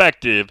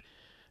perspective,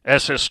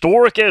 as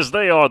historic as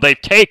they are, they've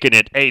taken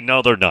it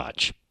another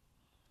notch.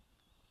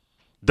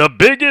 The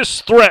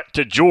biggest threat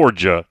to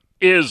Georgia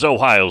is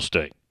Ohio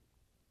State.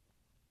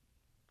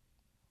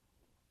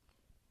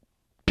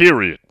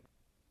 Period.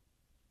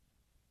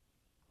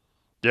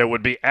 That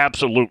would be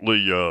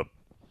absolutely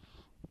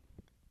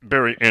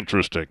very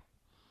interesting.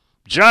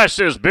 Josh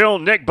says, Bill,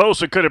 Nick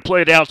Bosa could have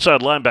played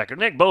outside linebacker.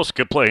 Nick Bosa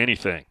could play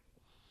anything.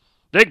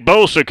 Nick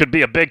Bosa could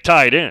be a big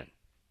tight end.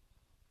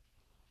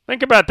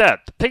 Think about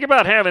that. Think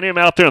about having him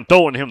out there and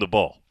throwing him the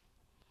ball.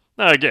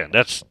 Now, again,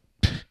 that's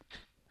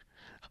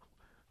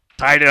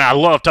tight end. I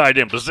love tight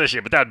end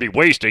position, but that would be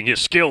wasting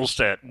his skill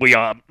set. We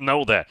all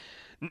know that.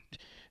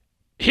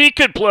 He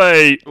could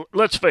play,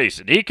 let's face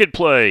it, he could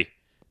play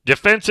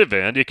defensive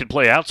end. He could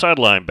play outside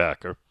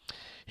linebacker.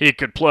 He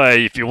could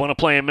play, if you want to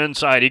play him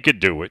inside, he could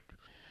do it.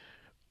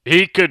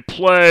 He could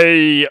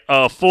play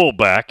a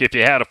fullback if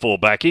you had a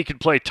fullback. He could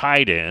play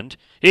tight end.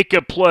 He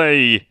could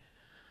play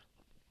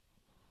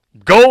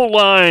goal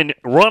line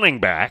running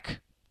back.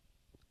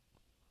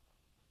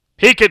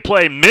 He could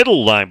play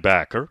middle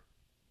linebacker.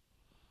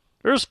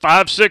 There's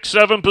 5, 6,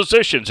 7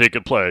 positions he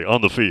could play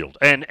on the field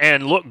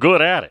and look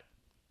good at it.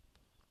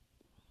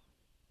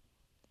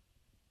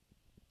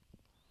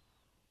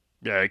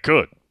 Yeah, he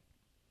could.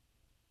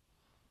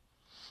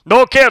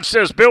 No Kev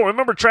says, Bill,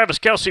 remember Travis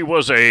Kelce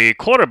was a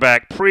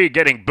quarterback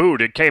pre-getting booed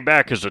and came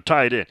back as a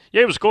tight end.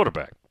 Yeah, he was a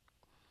quarterback.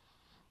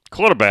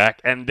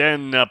 And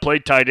then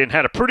played tight end,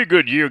 had a pretty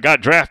good year,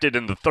 got drafted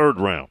in the 3rd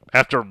round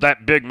after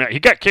that big match. He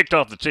got kicked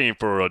off the team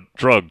for a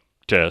drug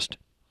test.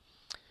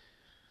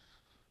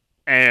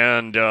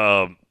 And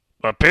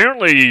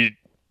apparently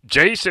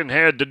Jason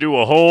had to do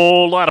a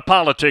whole lot of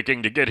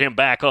politicking to get him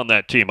back on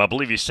that team. I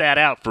believe he sat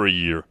out for a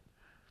year.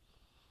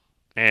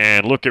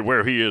 And look at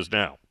where he is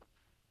now.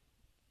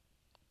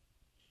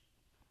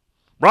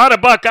 Rod a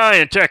Buckeye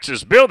in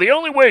Texas. Bill, the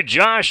only way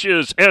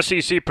Josh's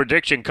SEC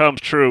prediction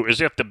comes true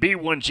is if the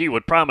B1G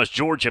would promise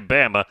Georgia and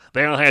Bama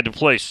they only had to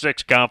play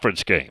 6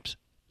 conference games.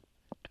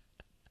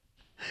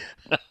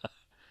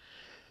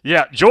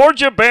 Yeah,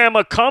 Georgia,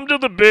 Bama come to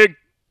the Big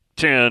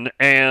Ten,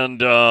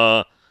 and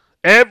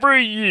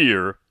every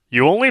year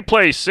you only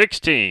play 6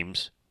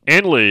 teams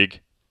in league.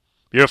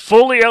 You're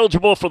fully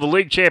eligible for the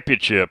league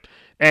championship,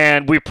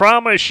 and we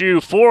promise you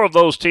 4 of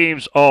those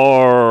teams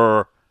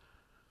are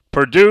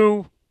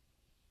Purdue.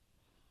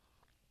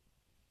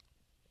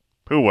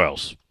 Who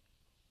else?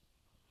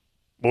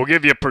 We'll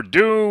give you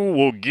Purdue.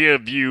 We'll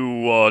give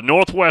you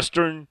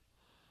Northwestern.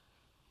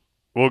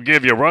 We'll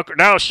give you Rutgers.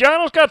 Now,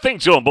 Shiloh's got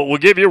things going, but we'll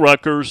give you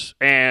Rutgers,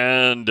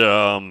 and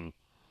we'll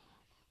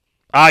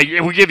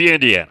give you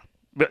Indiana.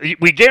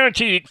 We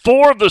guarantee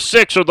 4 of the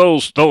 6 are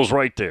those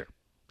right there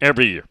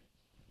every year.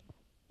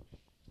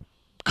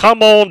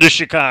 Come on to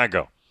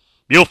Chicago.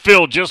 You'll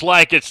feel just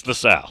like it's the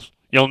South.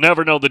 You'll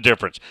never know the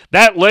difference.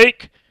 That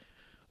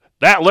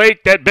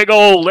big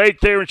old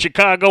lake there in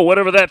Chicago,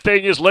 whatever that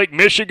thing is, Lake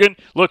Michigan,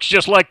 looks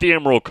just like the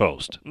Emerald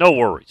Coast. No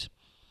worries.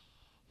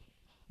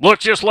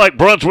 Looks just like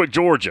Brunswick,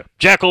 Georgia,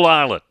 Jekyll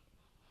Island.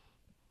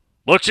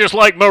 Looks just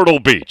like Myrtle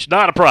Beach.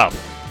 Not a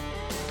problem.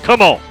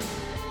 Come on.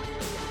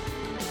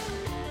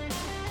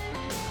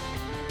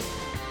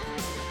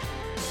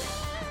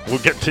 We'll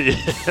get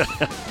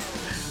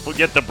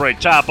the break.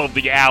 Top of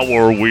the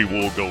hour, we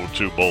will go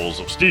to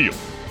Bowls of Steel,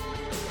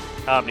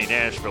 Omni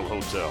Nashville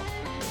Hotel.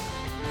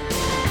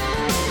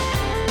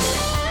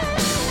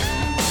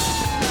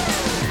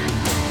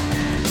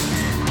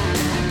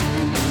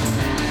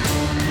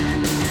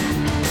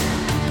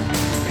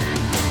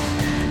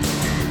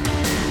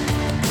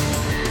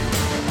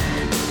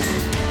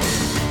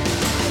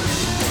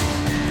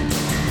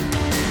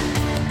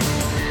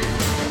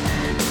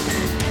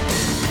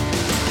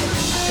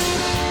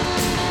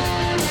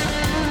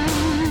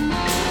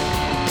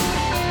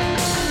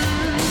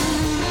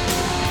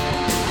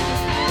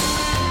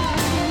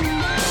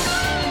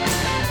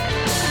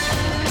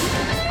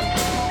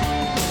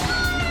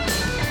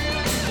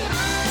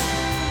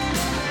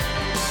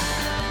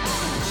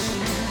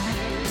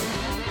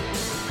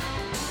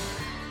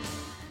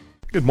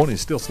 Good morning.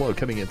 Still slow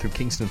coming in through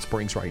Kingston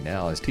Springs right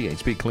now as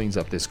THP cleans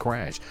up this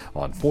crash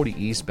on 40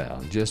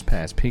 eastbound just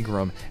past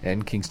Pegram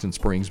and Kingston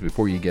Springs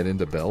before you get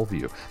into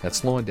Bellevue. That's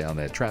slowing down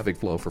that traffic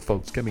flow for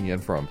folks coming in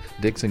from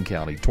Dixon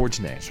County towards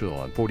Nashville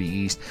on 40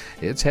 east.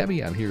 It's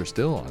heavy out here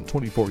still on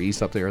 24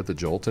 east up there at the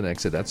Jolton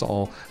exit. That's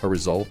all a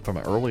result from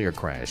an earlier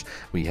crash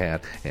we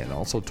had. And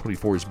also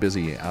 24 is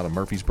busy out of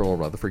Murfreesboro,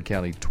 Rutherford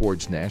County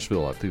towards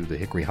Nashville up through the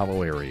Hickory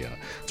Hollow area.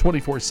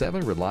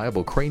 24/7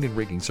 reliable crane and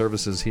rigging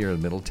services here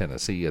in Middle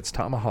Tennessee. It's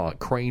Tomahawk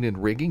Crane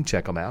and Rigging.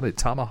 Check them out at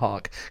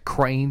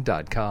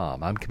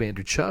tomahawkcrane.com. I'm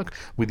Commander Chuck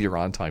with your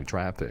on-time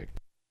traffic.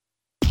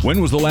 When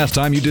was the last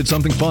time you did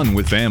something fun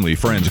with family,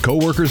 friends,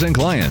 coworkers, and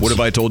clients? What if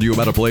I told you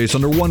about a place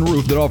under one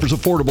roof that offers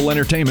affordable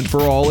entertainment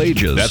for all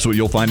ages? That's what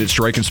you'll find at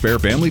Strike and Spare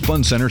Family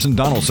Fun Centers in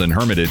Donaldson,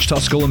 Hermitage,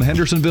 Tusculum,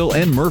 Hendersonville,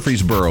 and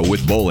Murfreesboro,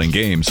 with bowling,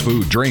 games,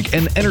 food, drink,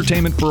 and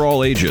entertainment for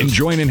all ages.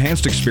 Enjoy an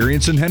enhanced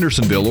experience in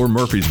Hendersonville or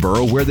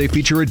Murfreesboro, where they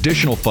feature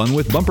additional fun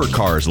with bumper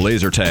cars,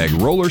 laser tag,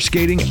 roller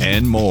skating,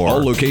 and more.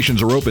 All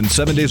locations are open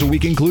 7 days a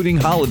week, including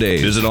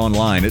holidays. Visit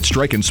online at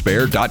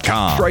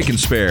strikeandspare.com. Strike and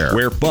Spare,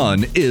 where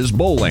fun is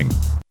bowling.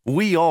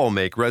 We all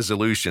make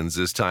resolutions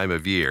this time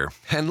of year,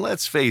 and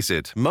let's face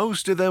it,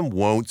 most of them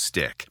won't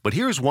stick. But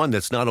here's one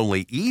that's not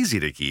only easy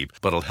to keep,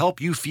 but will help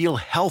you feel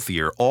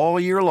healthier all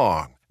year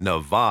long.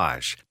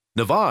 Navage.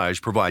 Navage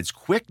provides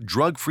quick,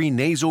 drug-free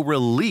nasal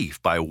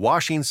relief by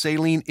washing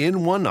saline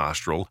in one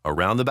nostril,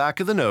 around the back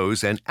of the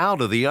nose, and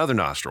out of the other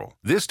nostril.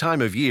 This time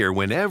of year,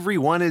 when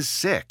everyone is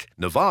sick,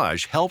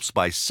 Navage helps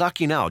by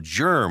sucking out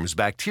germs,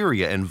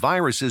 bacteria, and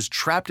viruses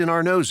trapped in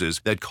our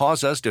noses that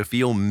cause us to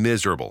feel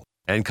miserable.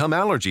 And come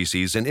allergy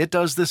season, it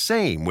does the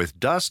same with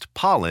dust,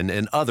 pollen,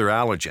 and other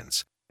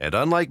allergens. And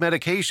unlike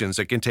medications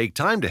that can take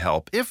time to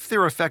help, if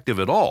they're effective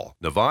at all,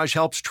 Navage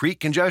helps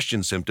treat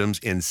congestion symptoms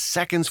in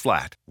seconds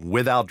flat,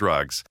 without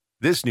drugs.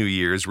 This New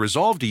Year's,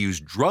 resolve to use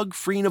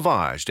drug-free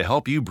Navage to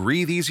help you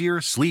breathe easier,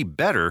 sleep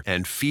better,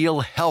 and feel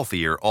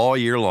healthier all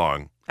year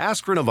long.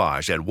 Ask for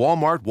Navage at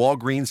Walmart,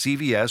 Walgreens,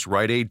 CVS,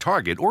 Rite Aid,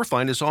 Target, or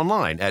find us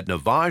online at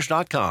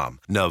Navage.com.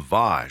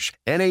 Navage.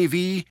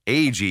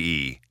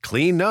 Navage.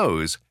 Clean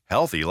nose.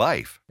 Healthy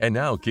life. And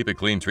now, Keep It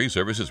Clean Tree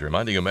Service is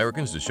reminding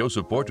Americans to show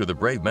support to the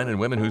brave men and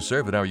women who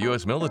serve in our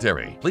U.S.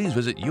 military. Please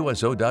visit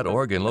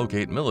USO.org and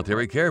locate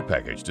Military Care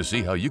Package to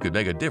see how you could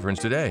make a difference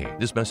today.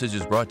 This message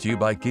is brought to you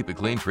by Keep It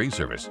Clean Tree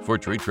Service. For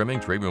tree trimming,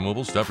 tree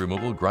removal, stump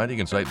removal, grinding,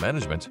 and site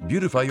management,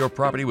 beautify your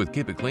property with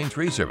Keep It Clean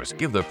Tree Service.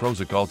 Give the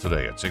pros a call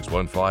today at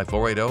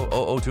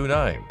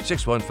 615-480-0029,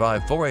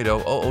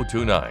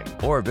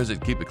 615-480-0029, or visit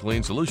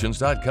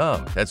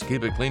KeepItCleanSolutions.com. That's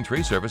Keep It Clean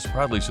Tree Service,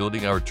 proudly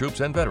saluting our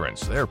troops and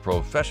veterans. They're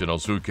professionals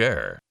who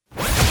care.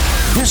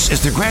 This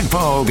is the Greg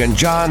Vogue and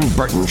John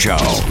Burton Show.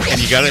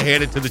 And you got to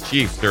hand it to the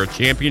Chiefs. They're a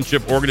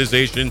championship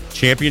organization,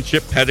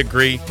 championship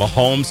pedigree.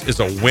 Mahomes is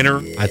a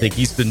winner. I think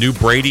he's the new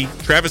Brady.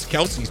 Travis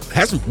Kelce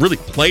hasn't really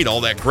played all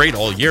that great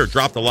all year.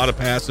 Dropped a lot of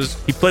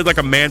passes. He played like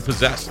a man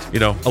possessed.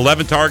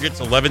 11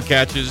 targets, 11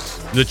 catches.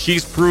 The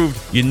Chiefs proved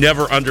you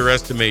never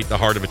underestimate the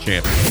heart of a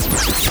champion.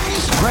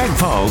 Greg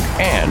Vogue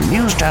and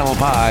News Channel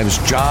 5's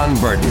John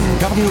Burton,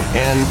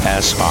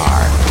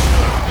 WNSR,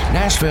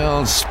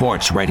 Nashville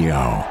Sports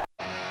Radio.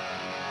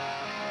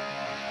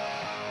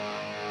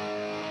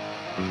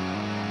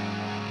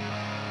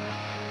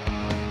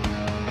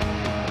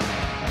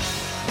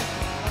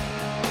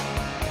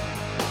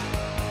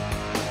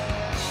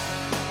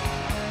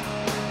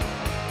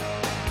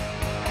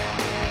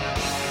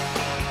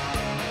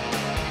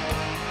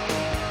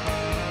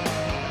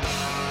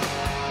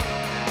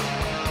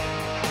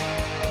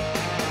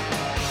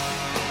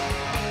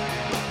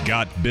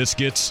 Got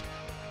biscuits?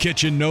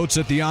 Kitchen Notes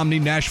at the Omni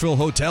Nashville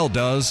Hotel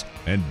does,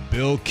 and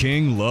Bill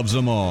King loves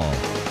them all.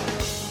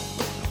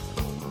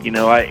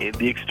 The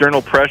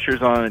external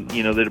pressures on,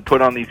 that are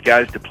put on these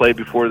guys to play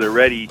before they're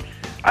ready,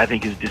 I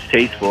think is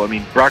distasteful.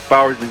 Brock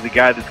Bowers is the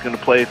guy that's going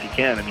to play if he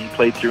can. He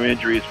played through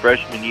injury his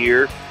freshman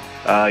year.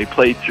 He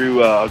played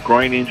through a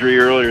groin injury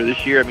earlier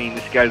this year.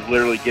 This guy's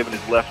literally given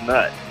his left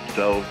nut.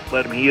 So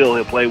let him heal.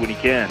 He'll play when he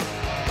can.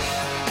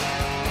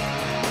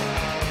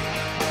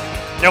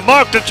 Now,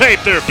 mark the tape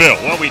there, Bill.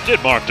 Well, we did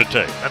mark the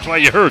tape. That's why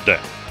you heard that.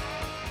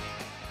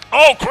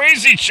 Oh,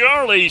 Crazy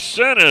Charlie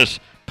sent us.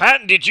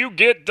 Patton, did you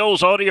get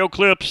those audio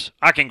clips?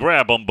 I can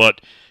grab them,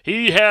 but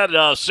he had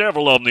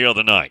several of them the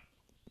other night.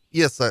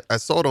 Yes, I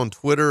saw it on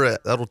Twitter.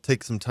 That'll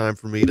take some time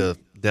for me to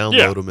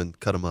download them and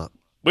cut them up.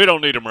 We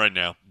don't need them right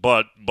now.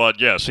 But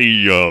yes,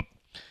 he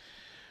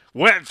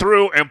went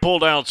through and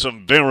pulled out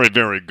some very,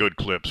 very good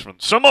clips.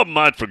 Some of them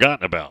I'd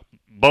forgotten about.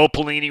 Bo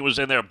Pelini was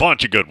in there. A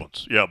bunch of good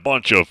ones. Yeah, a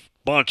bunch of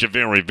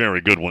very, very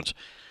good ones.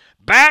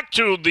 Back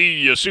to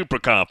the Super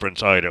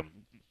Conference item.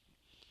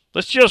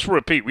 Let's just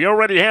repeat. We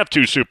already have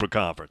 2 Super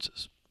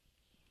Conferences.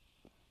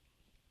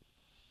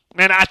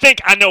 And I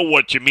think I know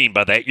what you mean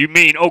by that. You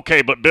mean,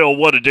 okay, but Bill,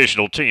 what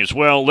additional teams?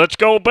 Well, let's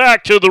go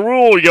back to the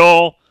rule,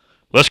 y'all.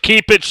 Let's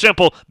keep it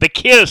simple. The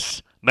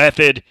KISS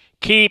method.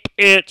 Keep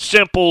it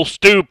simple,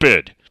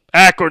 stupid.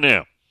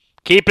 Acronym.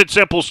 Keep it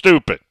simple,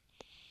 stupid.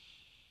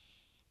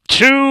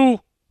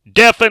 2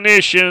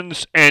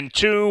 definitions and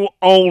 2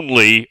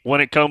 only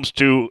when it comes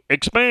to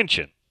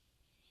expansion.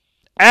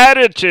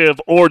 Additive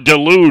or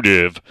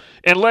dilutive,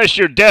 unless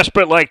you're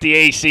desperate like the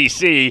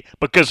ACC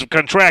because of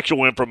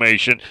contractual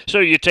information, so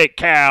you take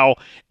Cal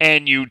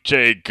and you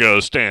take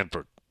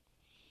Stanford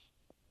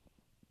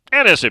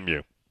and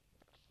SMU.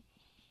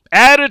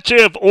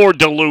 Additive or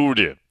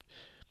dilutive.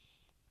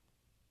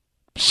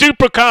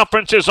 Super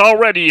Conference is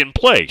already in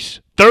place.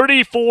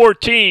 34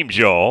 teams,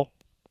 y'all.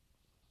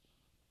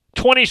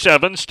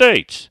 27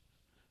 states.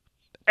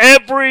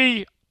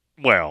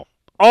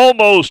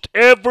 Almost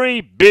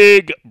every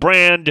big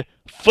brand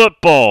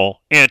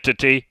football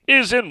entity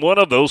is in one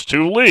of those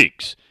two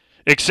leagues,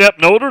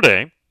 except Notre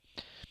Dame.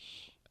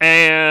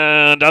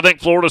 And I think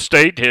Florida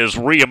State has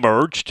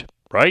reemerged,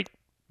 right,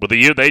 with the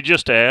year they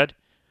just had.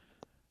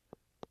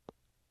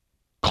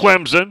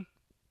 Clemson,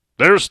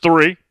 there's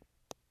 3.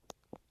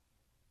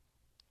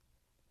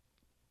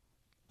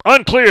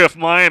 Unclear if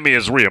Miami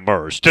has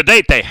reemerged. To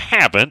date, they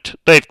haven't.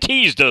 They've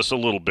teased us a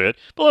little bit.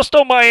 But let's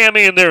throw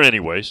Miami in there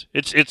anyways.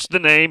 It's the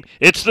name.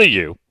 It's the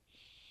U.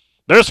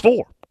 There's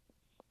 4.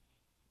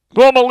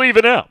 Who am I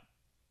leaving out?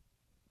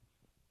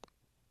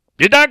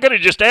 You're not going to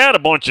just add a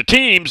bunch of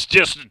teams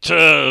just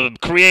to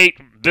create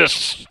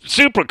this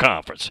super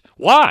conference.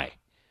 Why?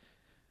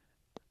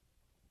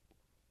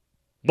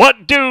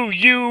 What do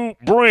you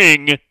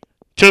bring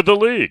to the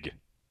league?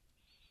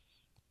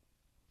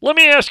 Let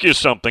me ask you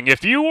something.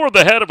 If you were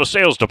the head of a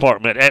sales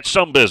department at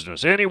some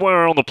business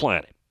anywhere on the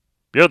planet,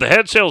 you're the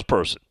head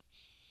salesperson.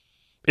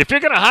 If you're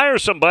going to hire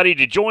somebody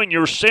to join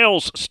your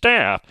sales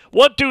staff,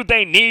 what do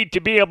they need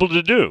to be able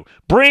to do?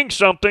 Bring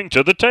something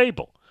to the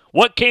table.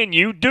 What can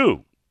you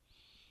do?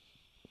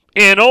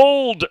 In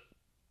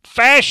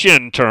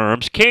old-fashioned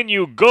terms, can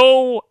you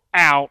go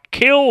out,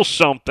 kill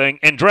something,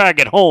 and drag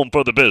it home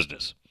for the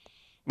business?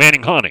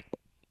 Meaning hunting,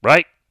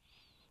 right?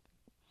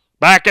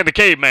 Back in the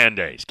caveman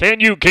days. Can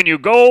you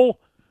go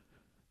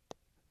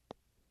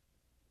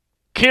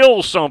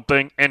kill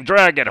something and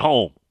drag it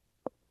home?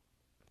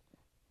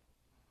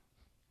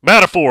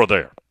 Metaphor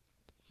there.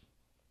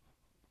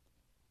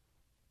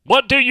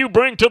 What do you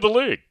bring to the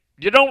league?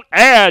 You don't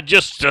add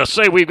just to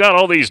say we've got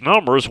all these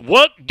numbers.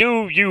 What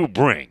do you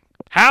bring?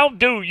 How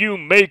do you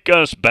make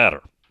us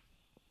better?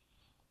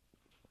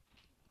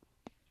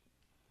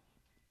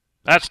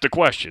 That's the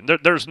question.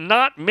 There's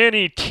not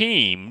many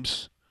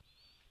teams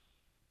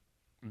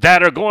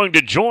that are going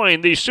to join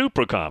these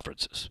super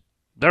conferences.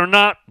 They're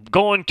not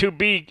going to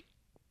be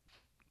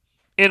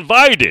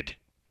invited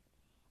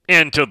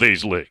into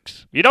these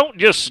leagues. You don't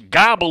just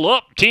gobble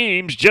up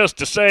teams just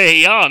to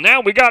say, oh,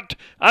 now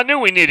I knew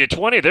we needed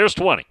 20, there's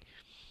 20.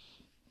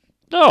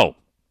 No.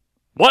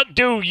 What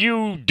do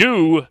you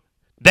do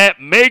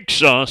that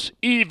makes us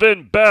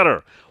even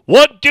better?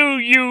 What do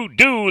you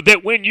do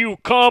that when you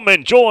come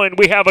and join,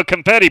 we have a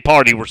confetti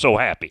party, we're so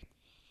happy?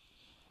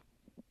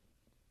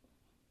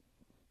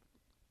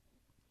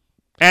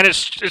 And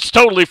it's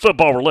totally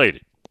football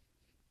related.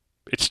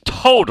 It's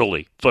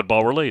totally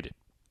football related.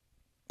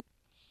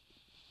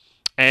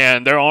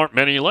 And there aren't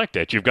many like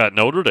that. You've got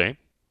Notre Dame,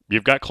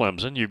 you've got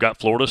Clemson, you've got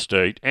Florida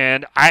State,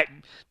 and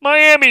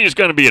Miami is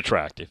going to be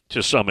attractive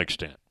to some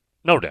extent,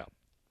 no doubt.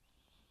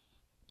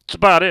 That's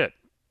about it.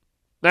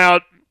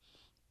 Now,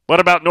 what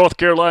about North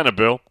Carolina,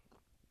 Bill?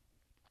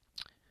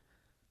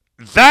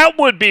 That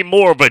would be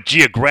more of a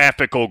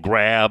geographical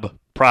grab,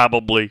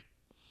 probably.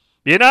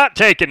 You're not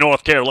taking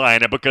North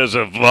Carolina because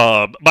of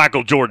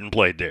Michael Jordan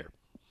played there.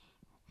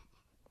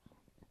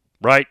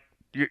 Right?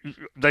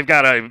 They've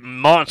got a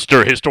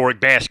monster historic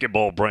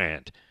basketball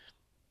brand.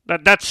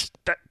 That's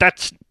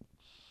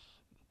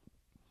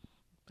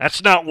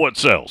not what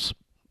sells.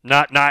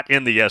 Not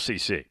in the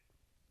SEC.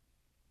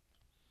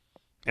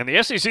 And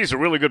the SEC is a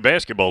really good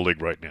basketball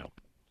league right now.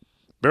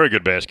 Very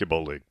good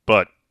basketball league.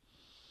 But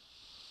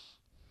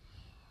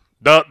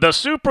the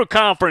super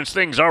conference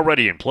thing's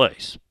already in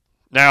place.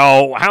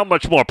 Now, how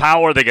much more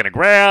power are they going to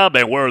grab,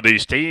 and where are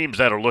these teams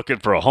that are looking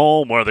for a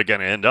home, where are they going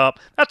to end up?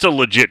 That's a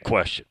legit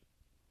question.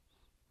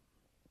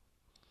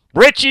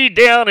 Richie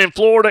down in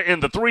Florida in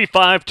the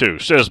 352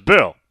 says,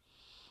 Bill,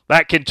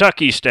 that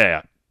Kentucky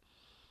stat.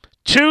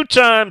 2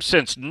 times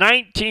since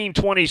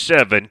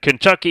 1927,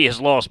 Kentucky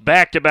has lost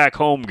back-to-back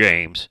home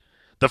games,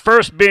 the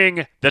first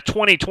being the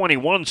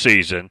 2021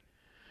 season,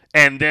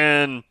 and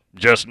then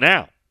just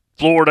now,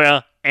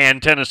 Florida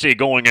and Tennessee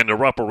going into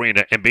Rupp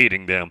Arena and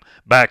beating them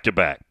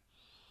back-to-back.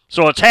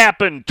 So it's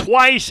happened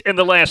twice in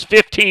the last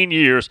 15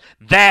 years.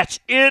 That's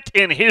it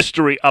in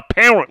history,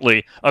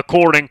 apparently,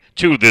 according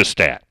to this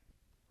stat.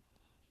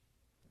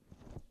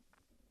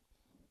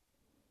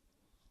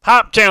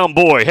 Hoptown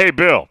Boy, hey,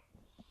 Bill.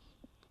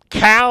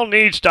 Cal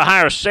needs to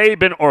hire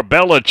Saban or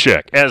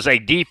Belichick as a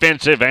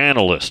defensive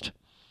analyst.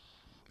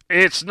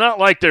 It's not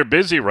like they're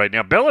busy right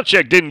now.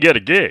 Belichick didn't get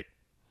a gig.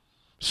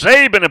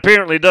 Saban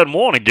apparently doesn't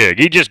want a gig.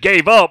 He just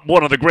gave up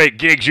one of the great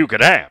gigs you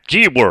could have.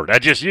 G-word, I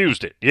just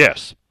used it,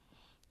 yes.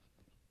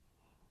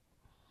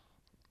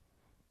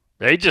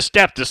 He just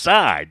stepped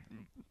aside.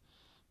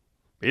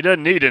 He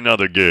doesn't need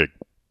another gig.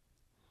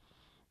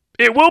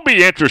 It will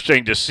be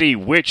interesting to see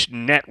which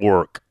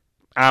network,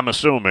 I'm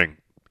assuming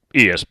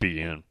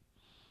ESPN,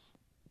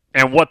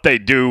 and what they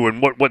do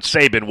and what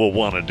Saban will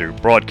want to do,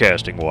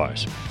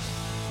 broadcasting-wise.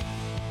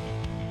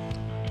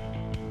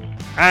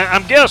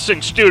 I'm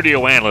guessing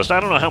studio analyst.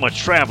 I don't know how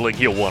much traveling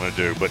he'll want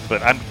to do,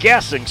 but I'm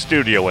guessing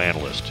studio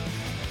analyst.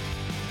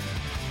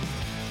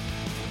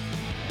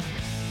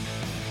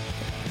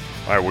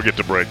 All right, we'll get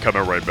to break.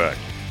 Coming right back.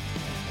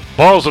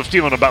 Balls of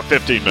Steel in about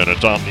 15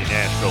 minutes on the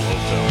Nashville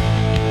Hotel.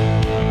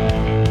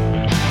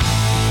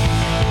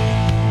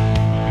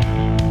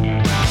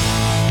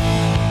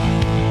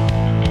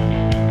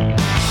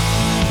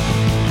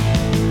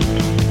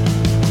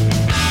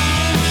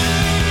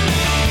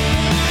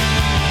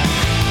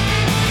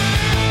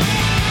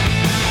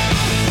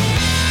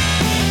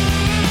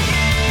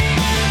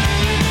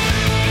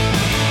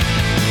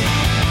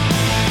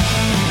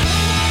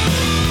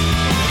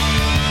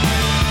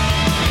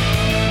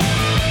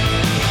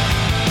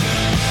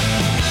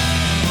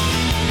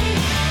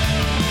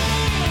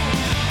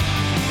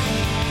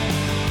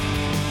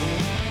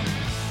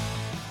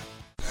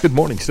 Good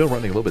morning. Still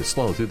running a little bit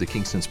slow through the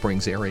Kingston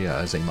Springs area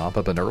as they mop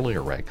up an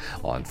earlier wreck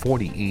on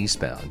 40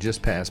 eastbound,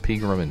 just past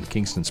Pegram and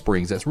Kingston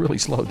Springs. That's really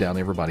slowed down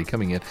everybody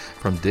coming in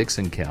from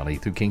Dixon County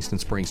through Kingston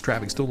Springs.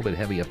 Traffic's still a little bit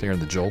heavy up there in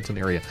the Jolton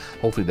area.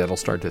 Hopefully that'll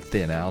start to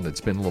thin out.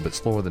 It's been a little bit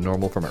slower than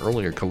normal from an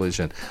earlier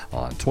collision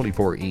on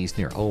 24 east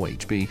near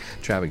OHB.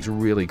 Traffic's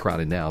really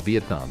crowded now.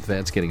 Vietnam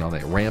Vets getting on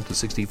that ramp to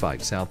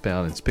 65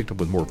 southbound. It's picked up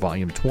with more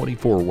volume.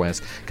 24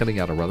 west coming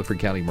out of Rutherford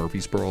County,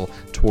 Murfreesboro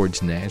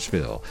towards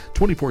Nashville.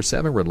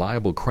 24/7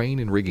 reliable crane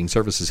and rigging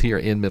services here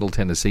in Middle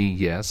Tennessee.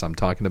 Yes, I'm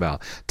talking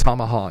about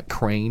Tomahawk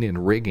Crane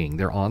and Rigging.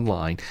 They're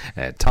online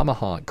at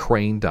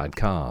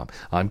tomahawkcrane.com.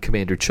 I'm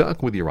Commander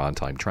Chuck with your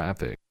on-time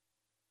traffic.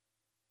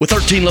 With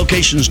 13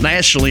 locations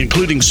nationally,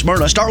 including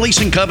Smyrna, Star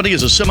Leasing Company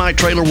is a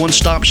semi-trailer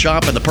one-stop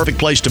shop and the perfect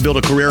place to build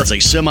a career as a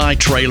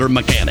semi-trailer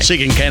mechanic.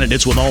 Seeking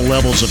candidates with all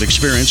levels of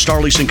experience,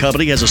 Star Leasing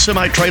Company has a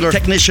semi-trailer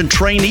technician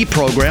trainee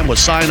program with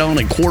sign-on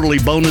and quarterly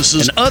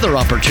bonuses and other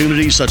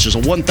opportunities such as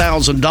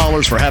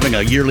 $1,000 for having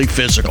a yearly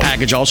physical. The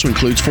package also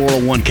includes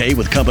 401k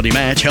with company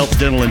match, health,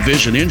 dental, and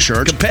vision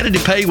insurance,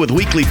 competitive pay with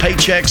weekly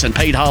paychecks, and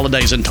paid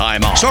holidays and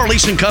time off. Star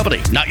Leasing Company,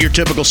 not your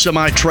typical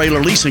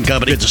semi-trailer leasing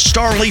company. Visit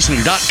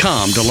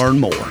starleasing.com to learn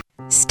more.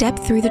 Step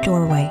through the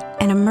doorway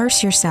and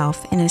immerse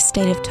yourself in a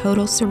state of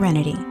total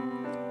serenity.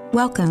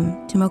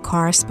 Welcome to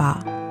Mokara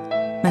Spa.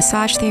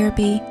 Massage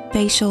therapy,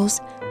 facials,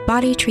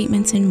 body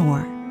treatments, and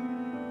more.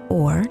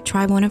 Or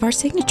try one of our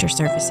signature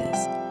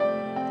services.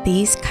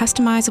 These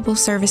customizable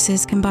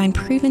services combine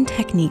proven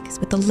techniques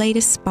with the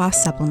latest spa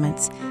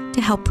supplements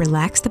to help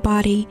relax the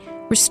body,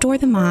 restore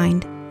the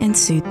mind, and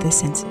soothe the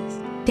senses.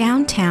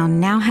 Downtown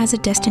now has a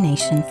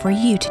destination for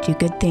you to do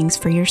good things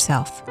for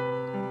yourself.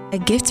 A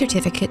gift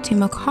certificate to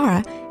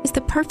Mokara is the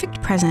perfect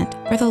present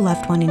for the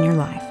loved one in your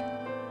life.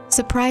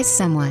 Surprise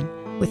someone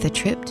with a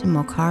trip to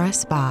Mokara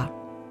Spa.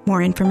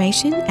 More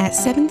information at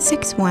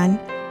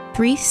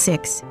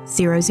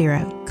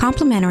 761-3600.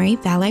 Complimentary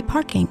valet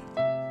parking.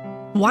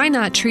 Why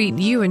not treat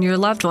you and your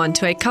loved one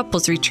to a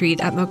couples retreat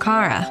at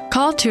Mokara?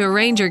 Call to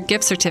arrange your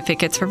gift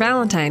certificates for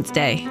Valentine's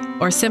Day,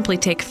 or simply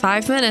take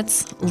 5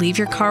 minutes, leave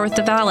your car with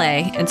the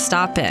valet, and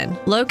stop in.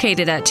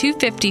 Located at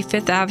 250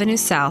 Fifth Avenue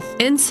South,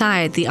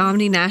 inside the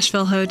Omni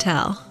Nashville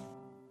Hotel.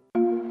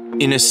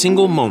 In a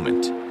single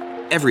moment,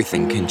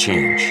 everything can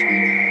change.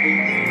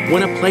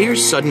 When a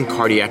player's sudden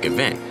cardiac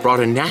event brought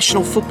a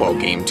national football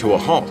game to a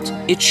halt,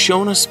 it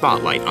shone a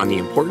spotlight on the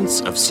importance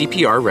of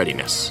CPR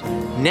readiness.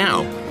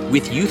 Now,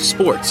 with youth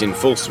sports in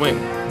full swing,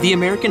 the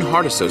American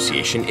Heart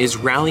Association is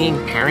rallying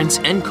parents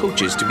and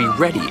coaches to be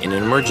ready in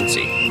an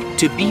emergency.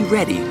 To be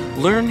ready,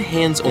 learn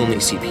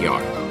hands-only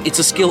CPR. It's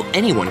a skill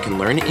anyone can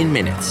learn in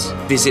minutes.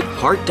 Visit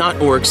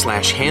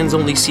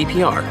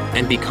heart.org/hands-only-CPR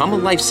and become a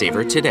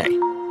lifesaver today.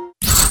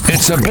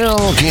 It's a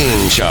Bill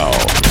King Show.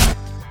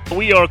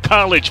 We are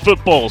college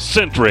football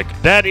centric.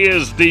 That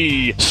is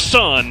the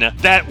sun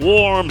that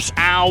warms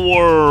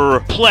our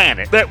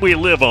planet that we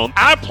live on.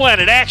 Our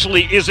planet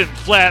actually isn't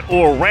flat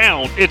or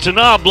round. It's an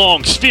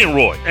oblong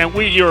spheroid. And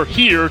we are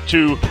here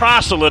to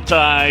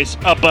proselytize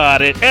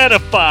about it,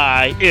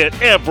 edify it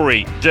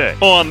every day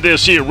on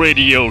this here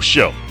radio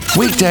show.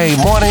 Weekday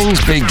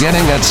mornings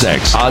beginning at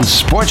 6 on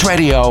Sports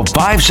Radio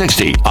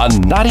 560 on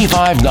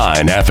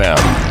 95.9 FM.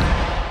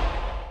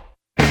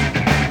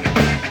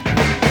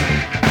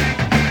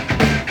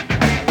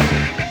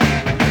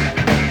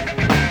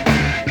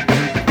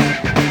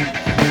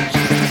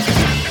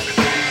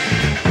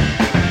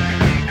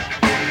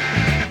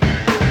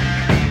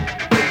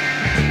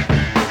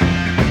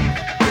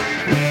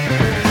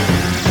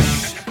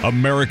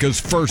 America's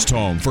first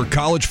home for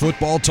college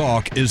football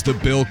talk is The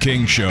Bill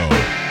King Show.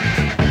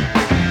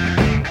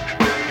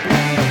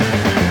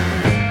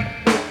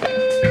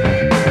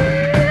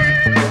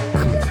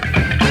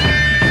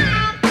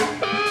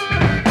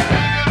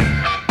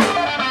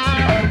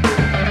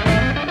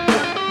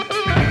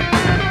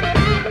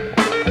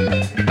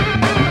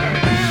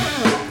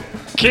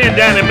 Ken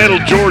down in Middle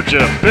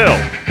Georgia, Bill,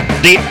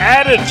 the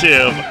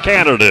additive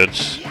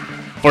candidates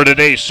for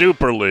today's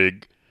Super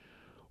League.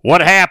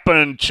 What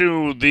happened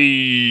to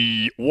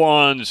the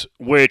ones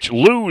which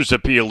lose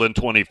appeal in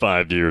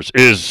 25 years?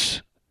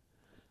 Is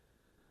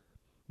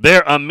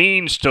there a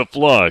means to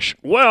flush?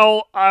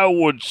 Well, I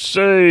would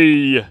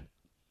say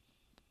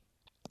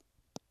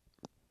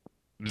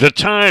the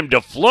time to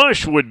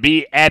flush would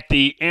be at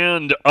the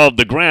end of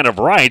the grant of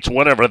rights,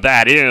 whatever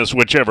that is,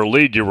 whichever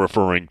league you're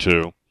referring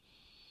to.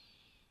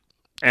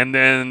 And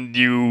then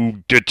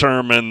you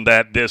determine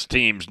that this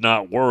team's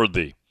not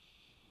worthy,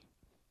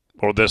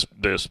 or this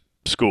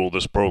school,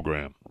 this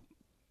program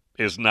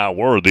is not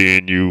worthy,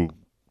 and you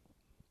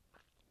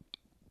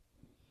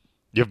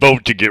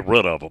vote to get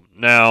rid of them.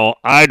 Now,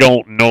 I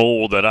don't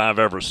know that I've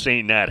ever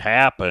seen that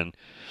happen.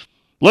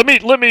 Let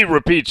me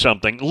repeat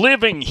something.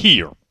 Living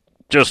here,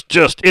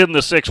 just in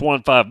the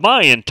 615,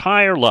 my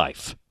entire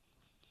life,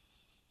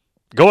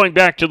 going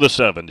back to the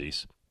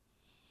 70s,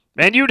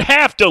 and you'd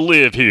have to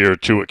live here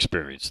to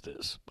experience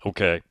this,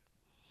 okay?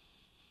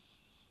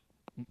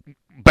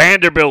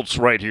 Vanderbilt's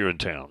right here in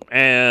town.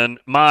 And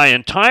my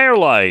entire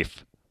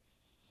life,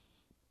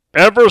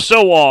 ever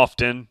so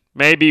often,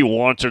 maybe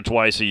once or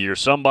twice a year,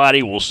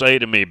 somebody will say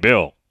to me,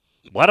 Bill,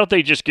 why don't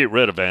they just get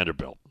rid of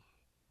Vanderbilt?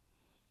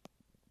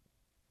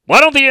 Why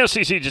don't the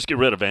SEC just get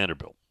rid of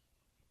Vanderbilt?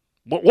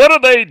 What do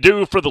they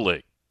do for the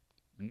league?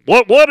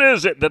 What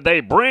is it that they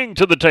bring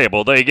to the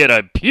table? They get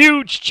a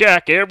huge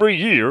check every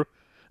year,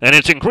 and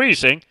it's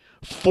increasing,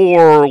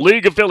 for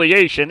league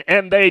affiliation,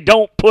 and they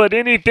don't put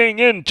anything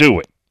into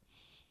it.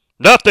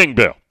 Nothing,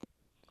 Bill.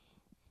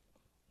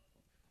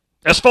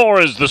 As far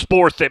as the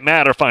sports that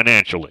matter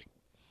financially.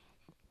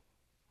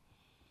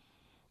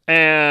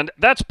 And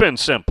that's been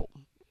simple.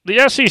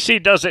 The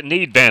SEC doesn't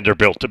need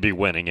Vanderbilt to be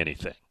winning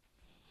anything.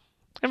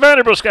 And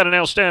Vanderbilt's got an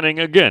outstanding,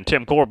 again,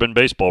 Tim Corbin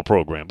baseball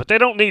program. But they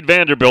don't need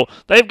Vanderbilt.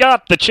 They've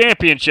got the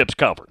championships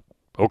covered,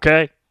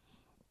 okay?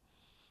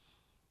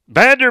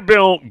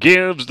 Vanderbilt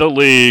gives the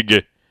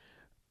league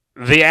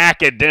the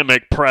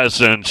academic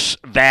presence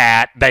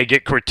that they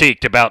get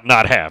critiqued about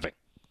not having.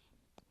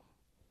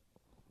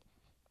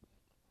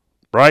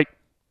 Right?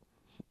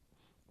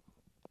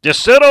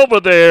 Just sit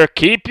over there,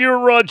 keep your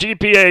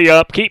GPA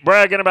up, keep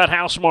bragging about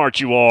how smart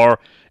you are,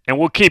 and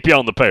we'll keep you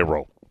on the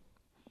payroll.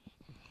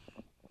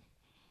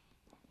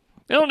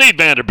 They don't need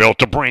Vanderbilt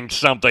to bring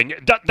something.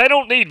 They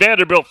don't need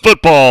Vanderbilt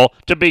football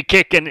to be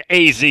kicking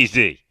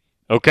AZZ,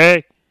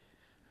 okay?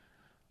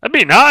 That'd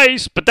be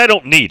nice, but they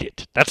don't need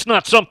it. That's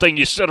not something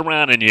you sit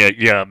around and you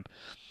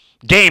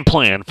game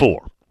plan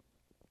for.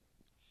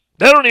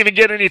 They don't even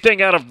get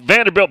anything out of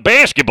Vanderbilt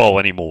basketball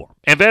anymore.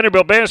 And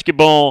Vanderbilt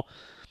basketball,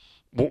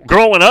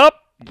 growing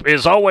up,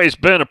 has always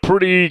been a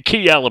pretty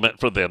key element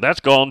for them.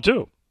 That's gone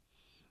too.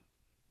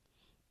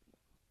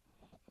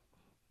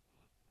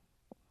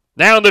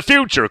 Now, in the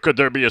future, could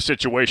there be a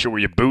situation where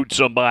you boot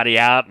somebody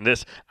out and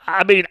this?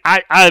 I mean,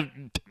 I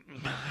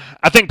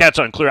think that's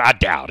unclear. I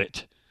doubt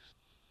it.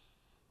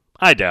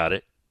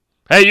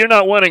 Hey, you're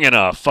not winning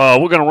enough.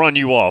 We're going to run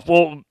you off.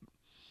 Well,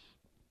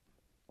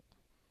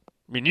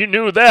 I mean, you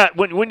knew that.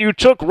 When you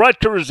took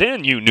Rutgers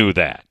in, you knew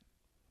that.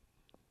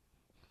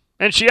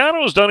 And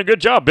Shiano's done a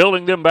good job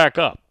building them back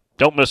up.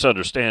 Don't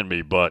misunderstand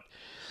me, but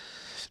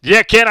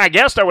yeah, Ken, I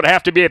guess that would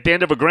have to be at the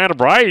end of a grant of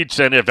rights,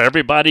 and if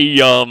everybody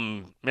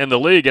in the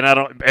league, and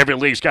every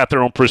league's got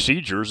their own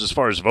procedures as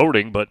far as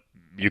voting, but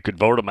you could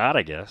vote them out,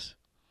 I guess,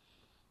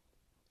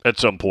 at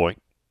some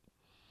point.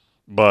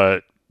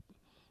 But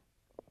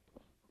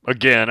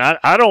again,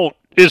 I don't.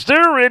 Is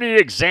there any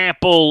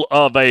example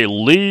of a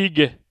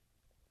league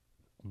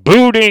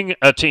booting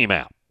a team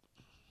out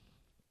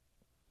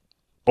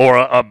or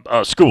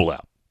a school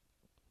out?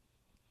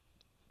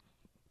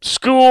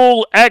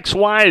 School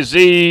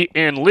XYZ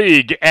in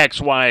League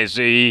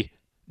XYZ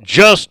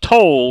just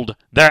told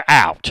they're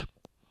out.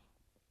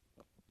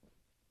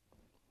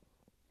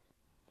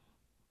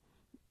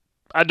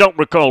 I don't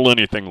recall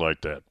anything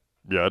like that.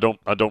 Yeah,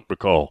 I don't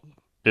recall.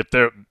 If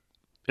there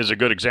is a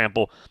good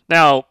example.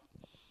 Now,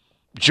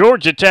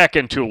 Georgia Tech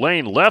and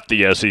Tulane left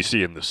the SEC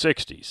in the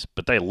 60s,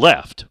 but they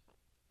left.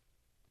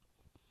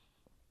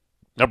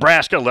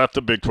 Nebraska left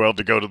the Big 12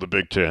 to go to the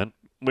Big 10.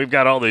 We've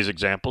got all these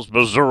examples.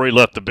 Missouri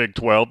left the Big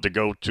 12 to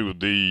go to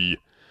the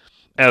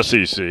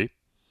SEC.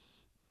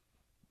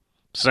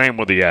 Same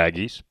with the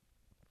Aggies.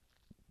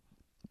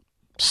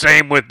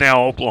 Same with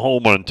now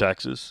Oklahoma and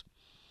Texas.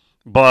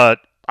 But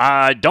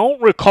I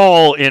don't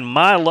recall in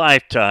my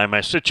lifetime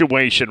a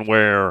situation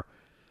where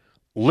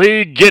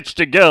league gets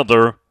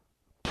together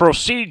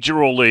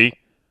procedurally,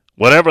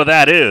 whatever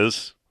that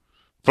is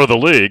for the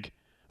league,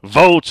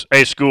 votes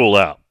a school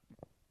out.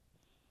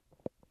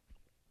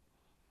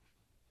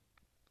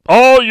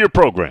 All your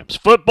programs,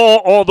 football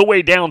all the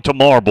way down to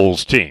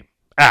marbles team,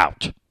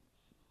 out.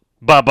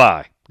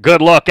 Bye-bye.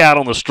 Good luck out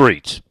on the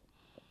streets.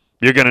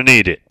 You're going to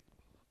need it.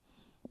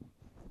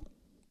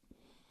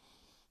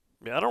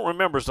 Yeah, I don't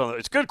remember something.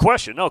 It's a good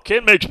question. No,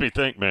 Ken makes me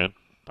think, man.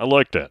 I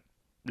like that.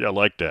 Yeah, I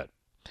like that.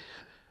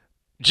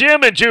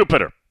 Jim and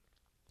Jupiter.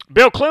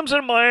 Bill, Clemson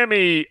and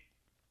Miami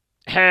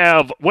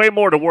have way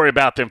more to worry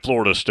about than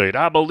Florida State.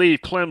 I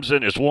believe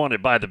Clemson is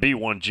wanted by the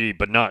B1G,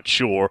 but not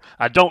sure.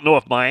 I don't know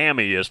if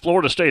Miami is.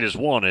 Florida State is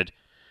wanted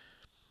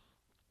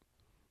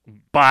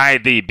by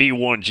the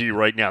B1G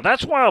right now.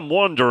 That's why I'm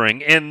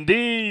wondering, in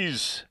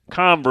these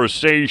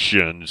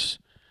conversations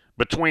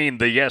between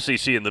the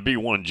SEC and the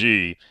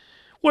B1G,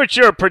 which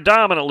are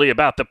predominantly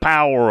about the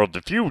power of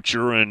the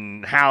future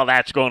and how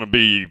that's going to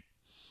be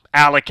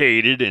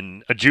allocated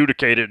and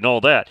adjudicated and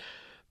all that,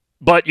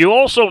 but you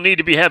also need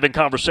to be having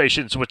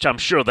conversations, which I'm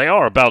sure they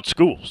are, about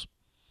schools.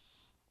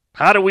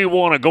 How do we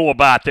want to go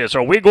about this?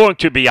 Are we going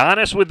to be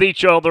honest with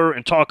each other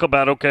and talk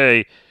about,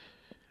 okay,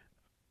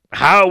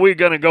 how are we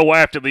going to go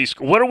after these?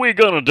 What are we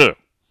going to do?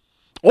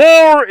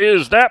 Or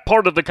is that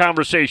part of the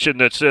conversation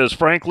that says,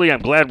 frankly,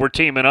 I'm glad we're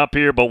teaming up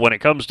here, but when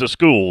it comes to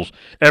schools,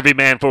 every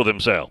man for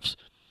themselves.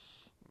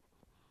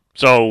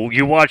 So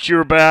you watch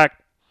your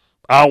back,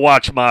 I'll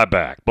watch my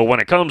back. But when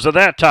it comes to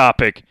that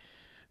topic,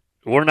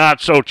 we're not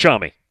so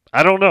chummy.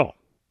 I don't know.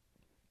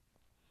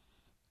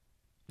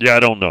 Yeah,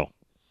 I don't know.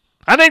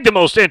 I think the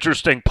most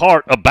interesting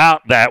part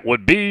about that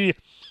would be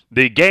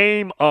the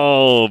game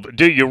of,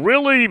 do you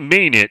really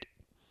mean it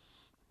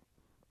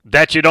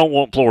that you don't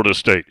want Florida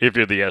State if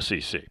you're the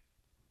SEC.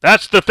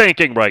 That's the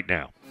thinking right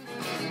now.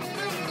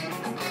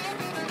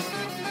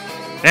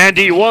 And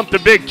do you want the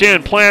Big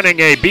Ten planting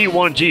a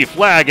B1G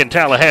flag in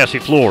Tallahassee,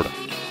 Florida?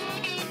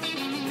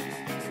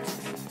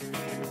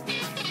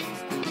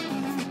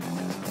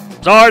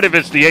 It's hard if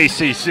it's the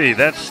ACC.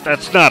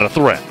 That's not a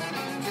threat.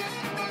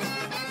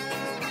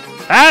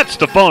 That's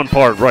the fun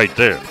part right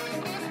there.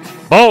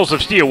 Balls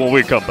of Steel when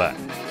we come back.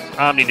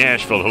 Omni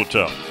Nashville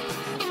Hotel.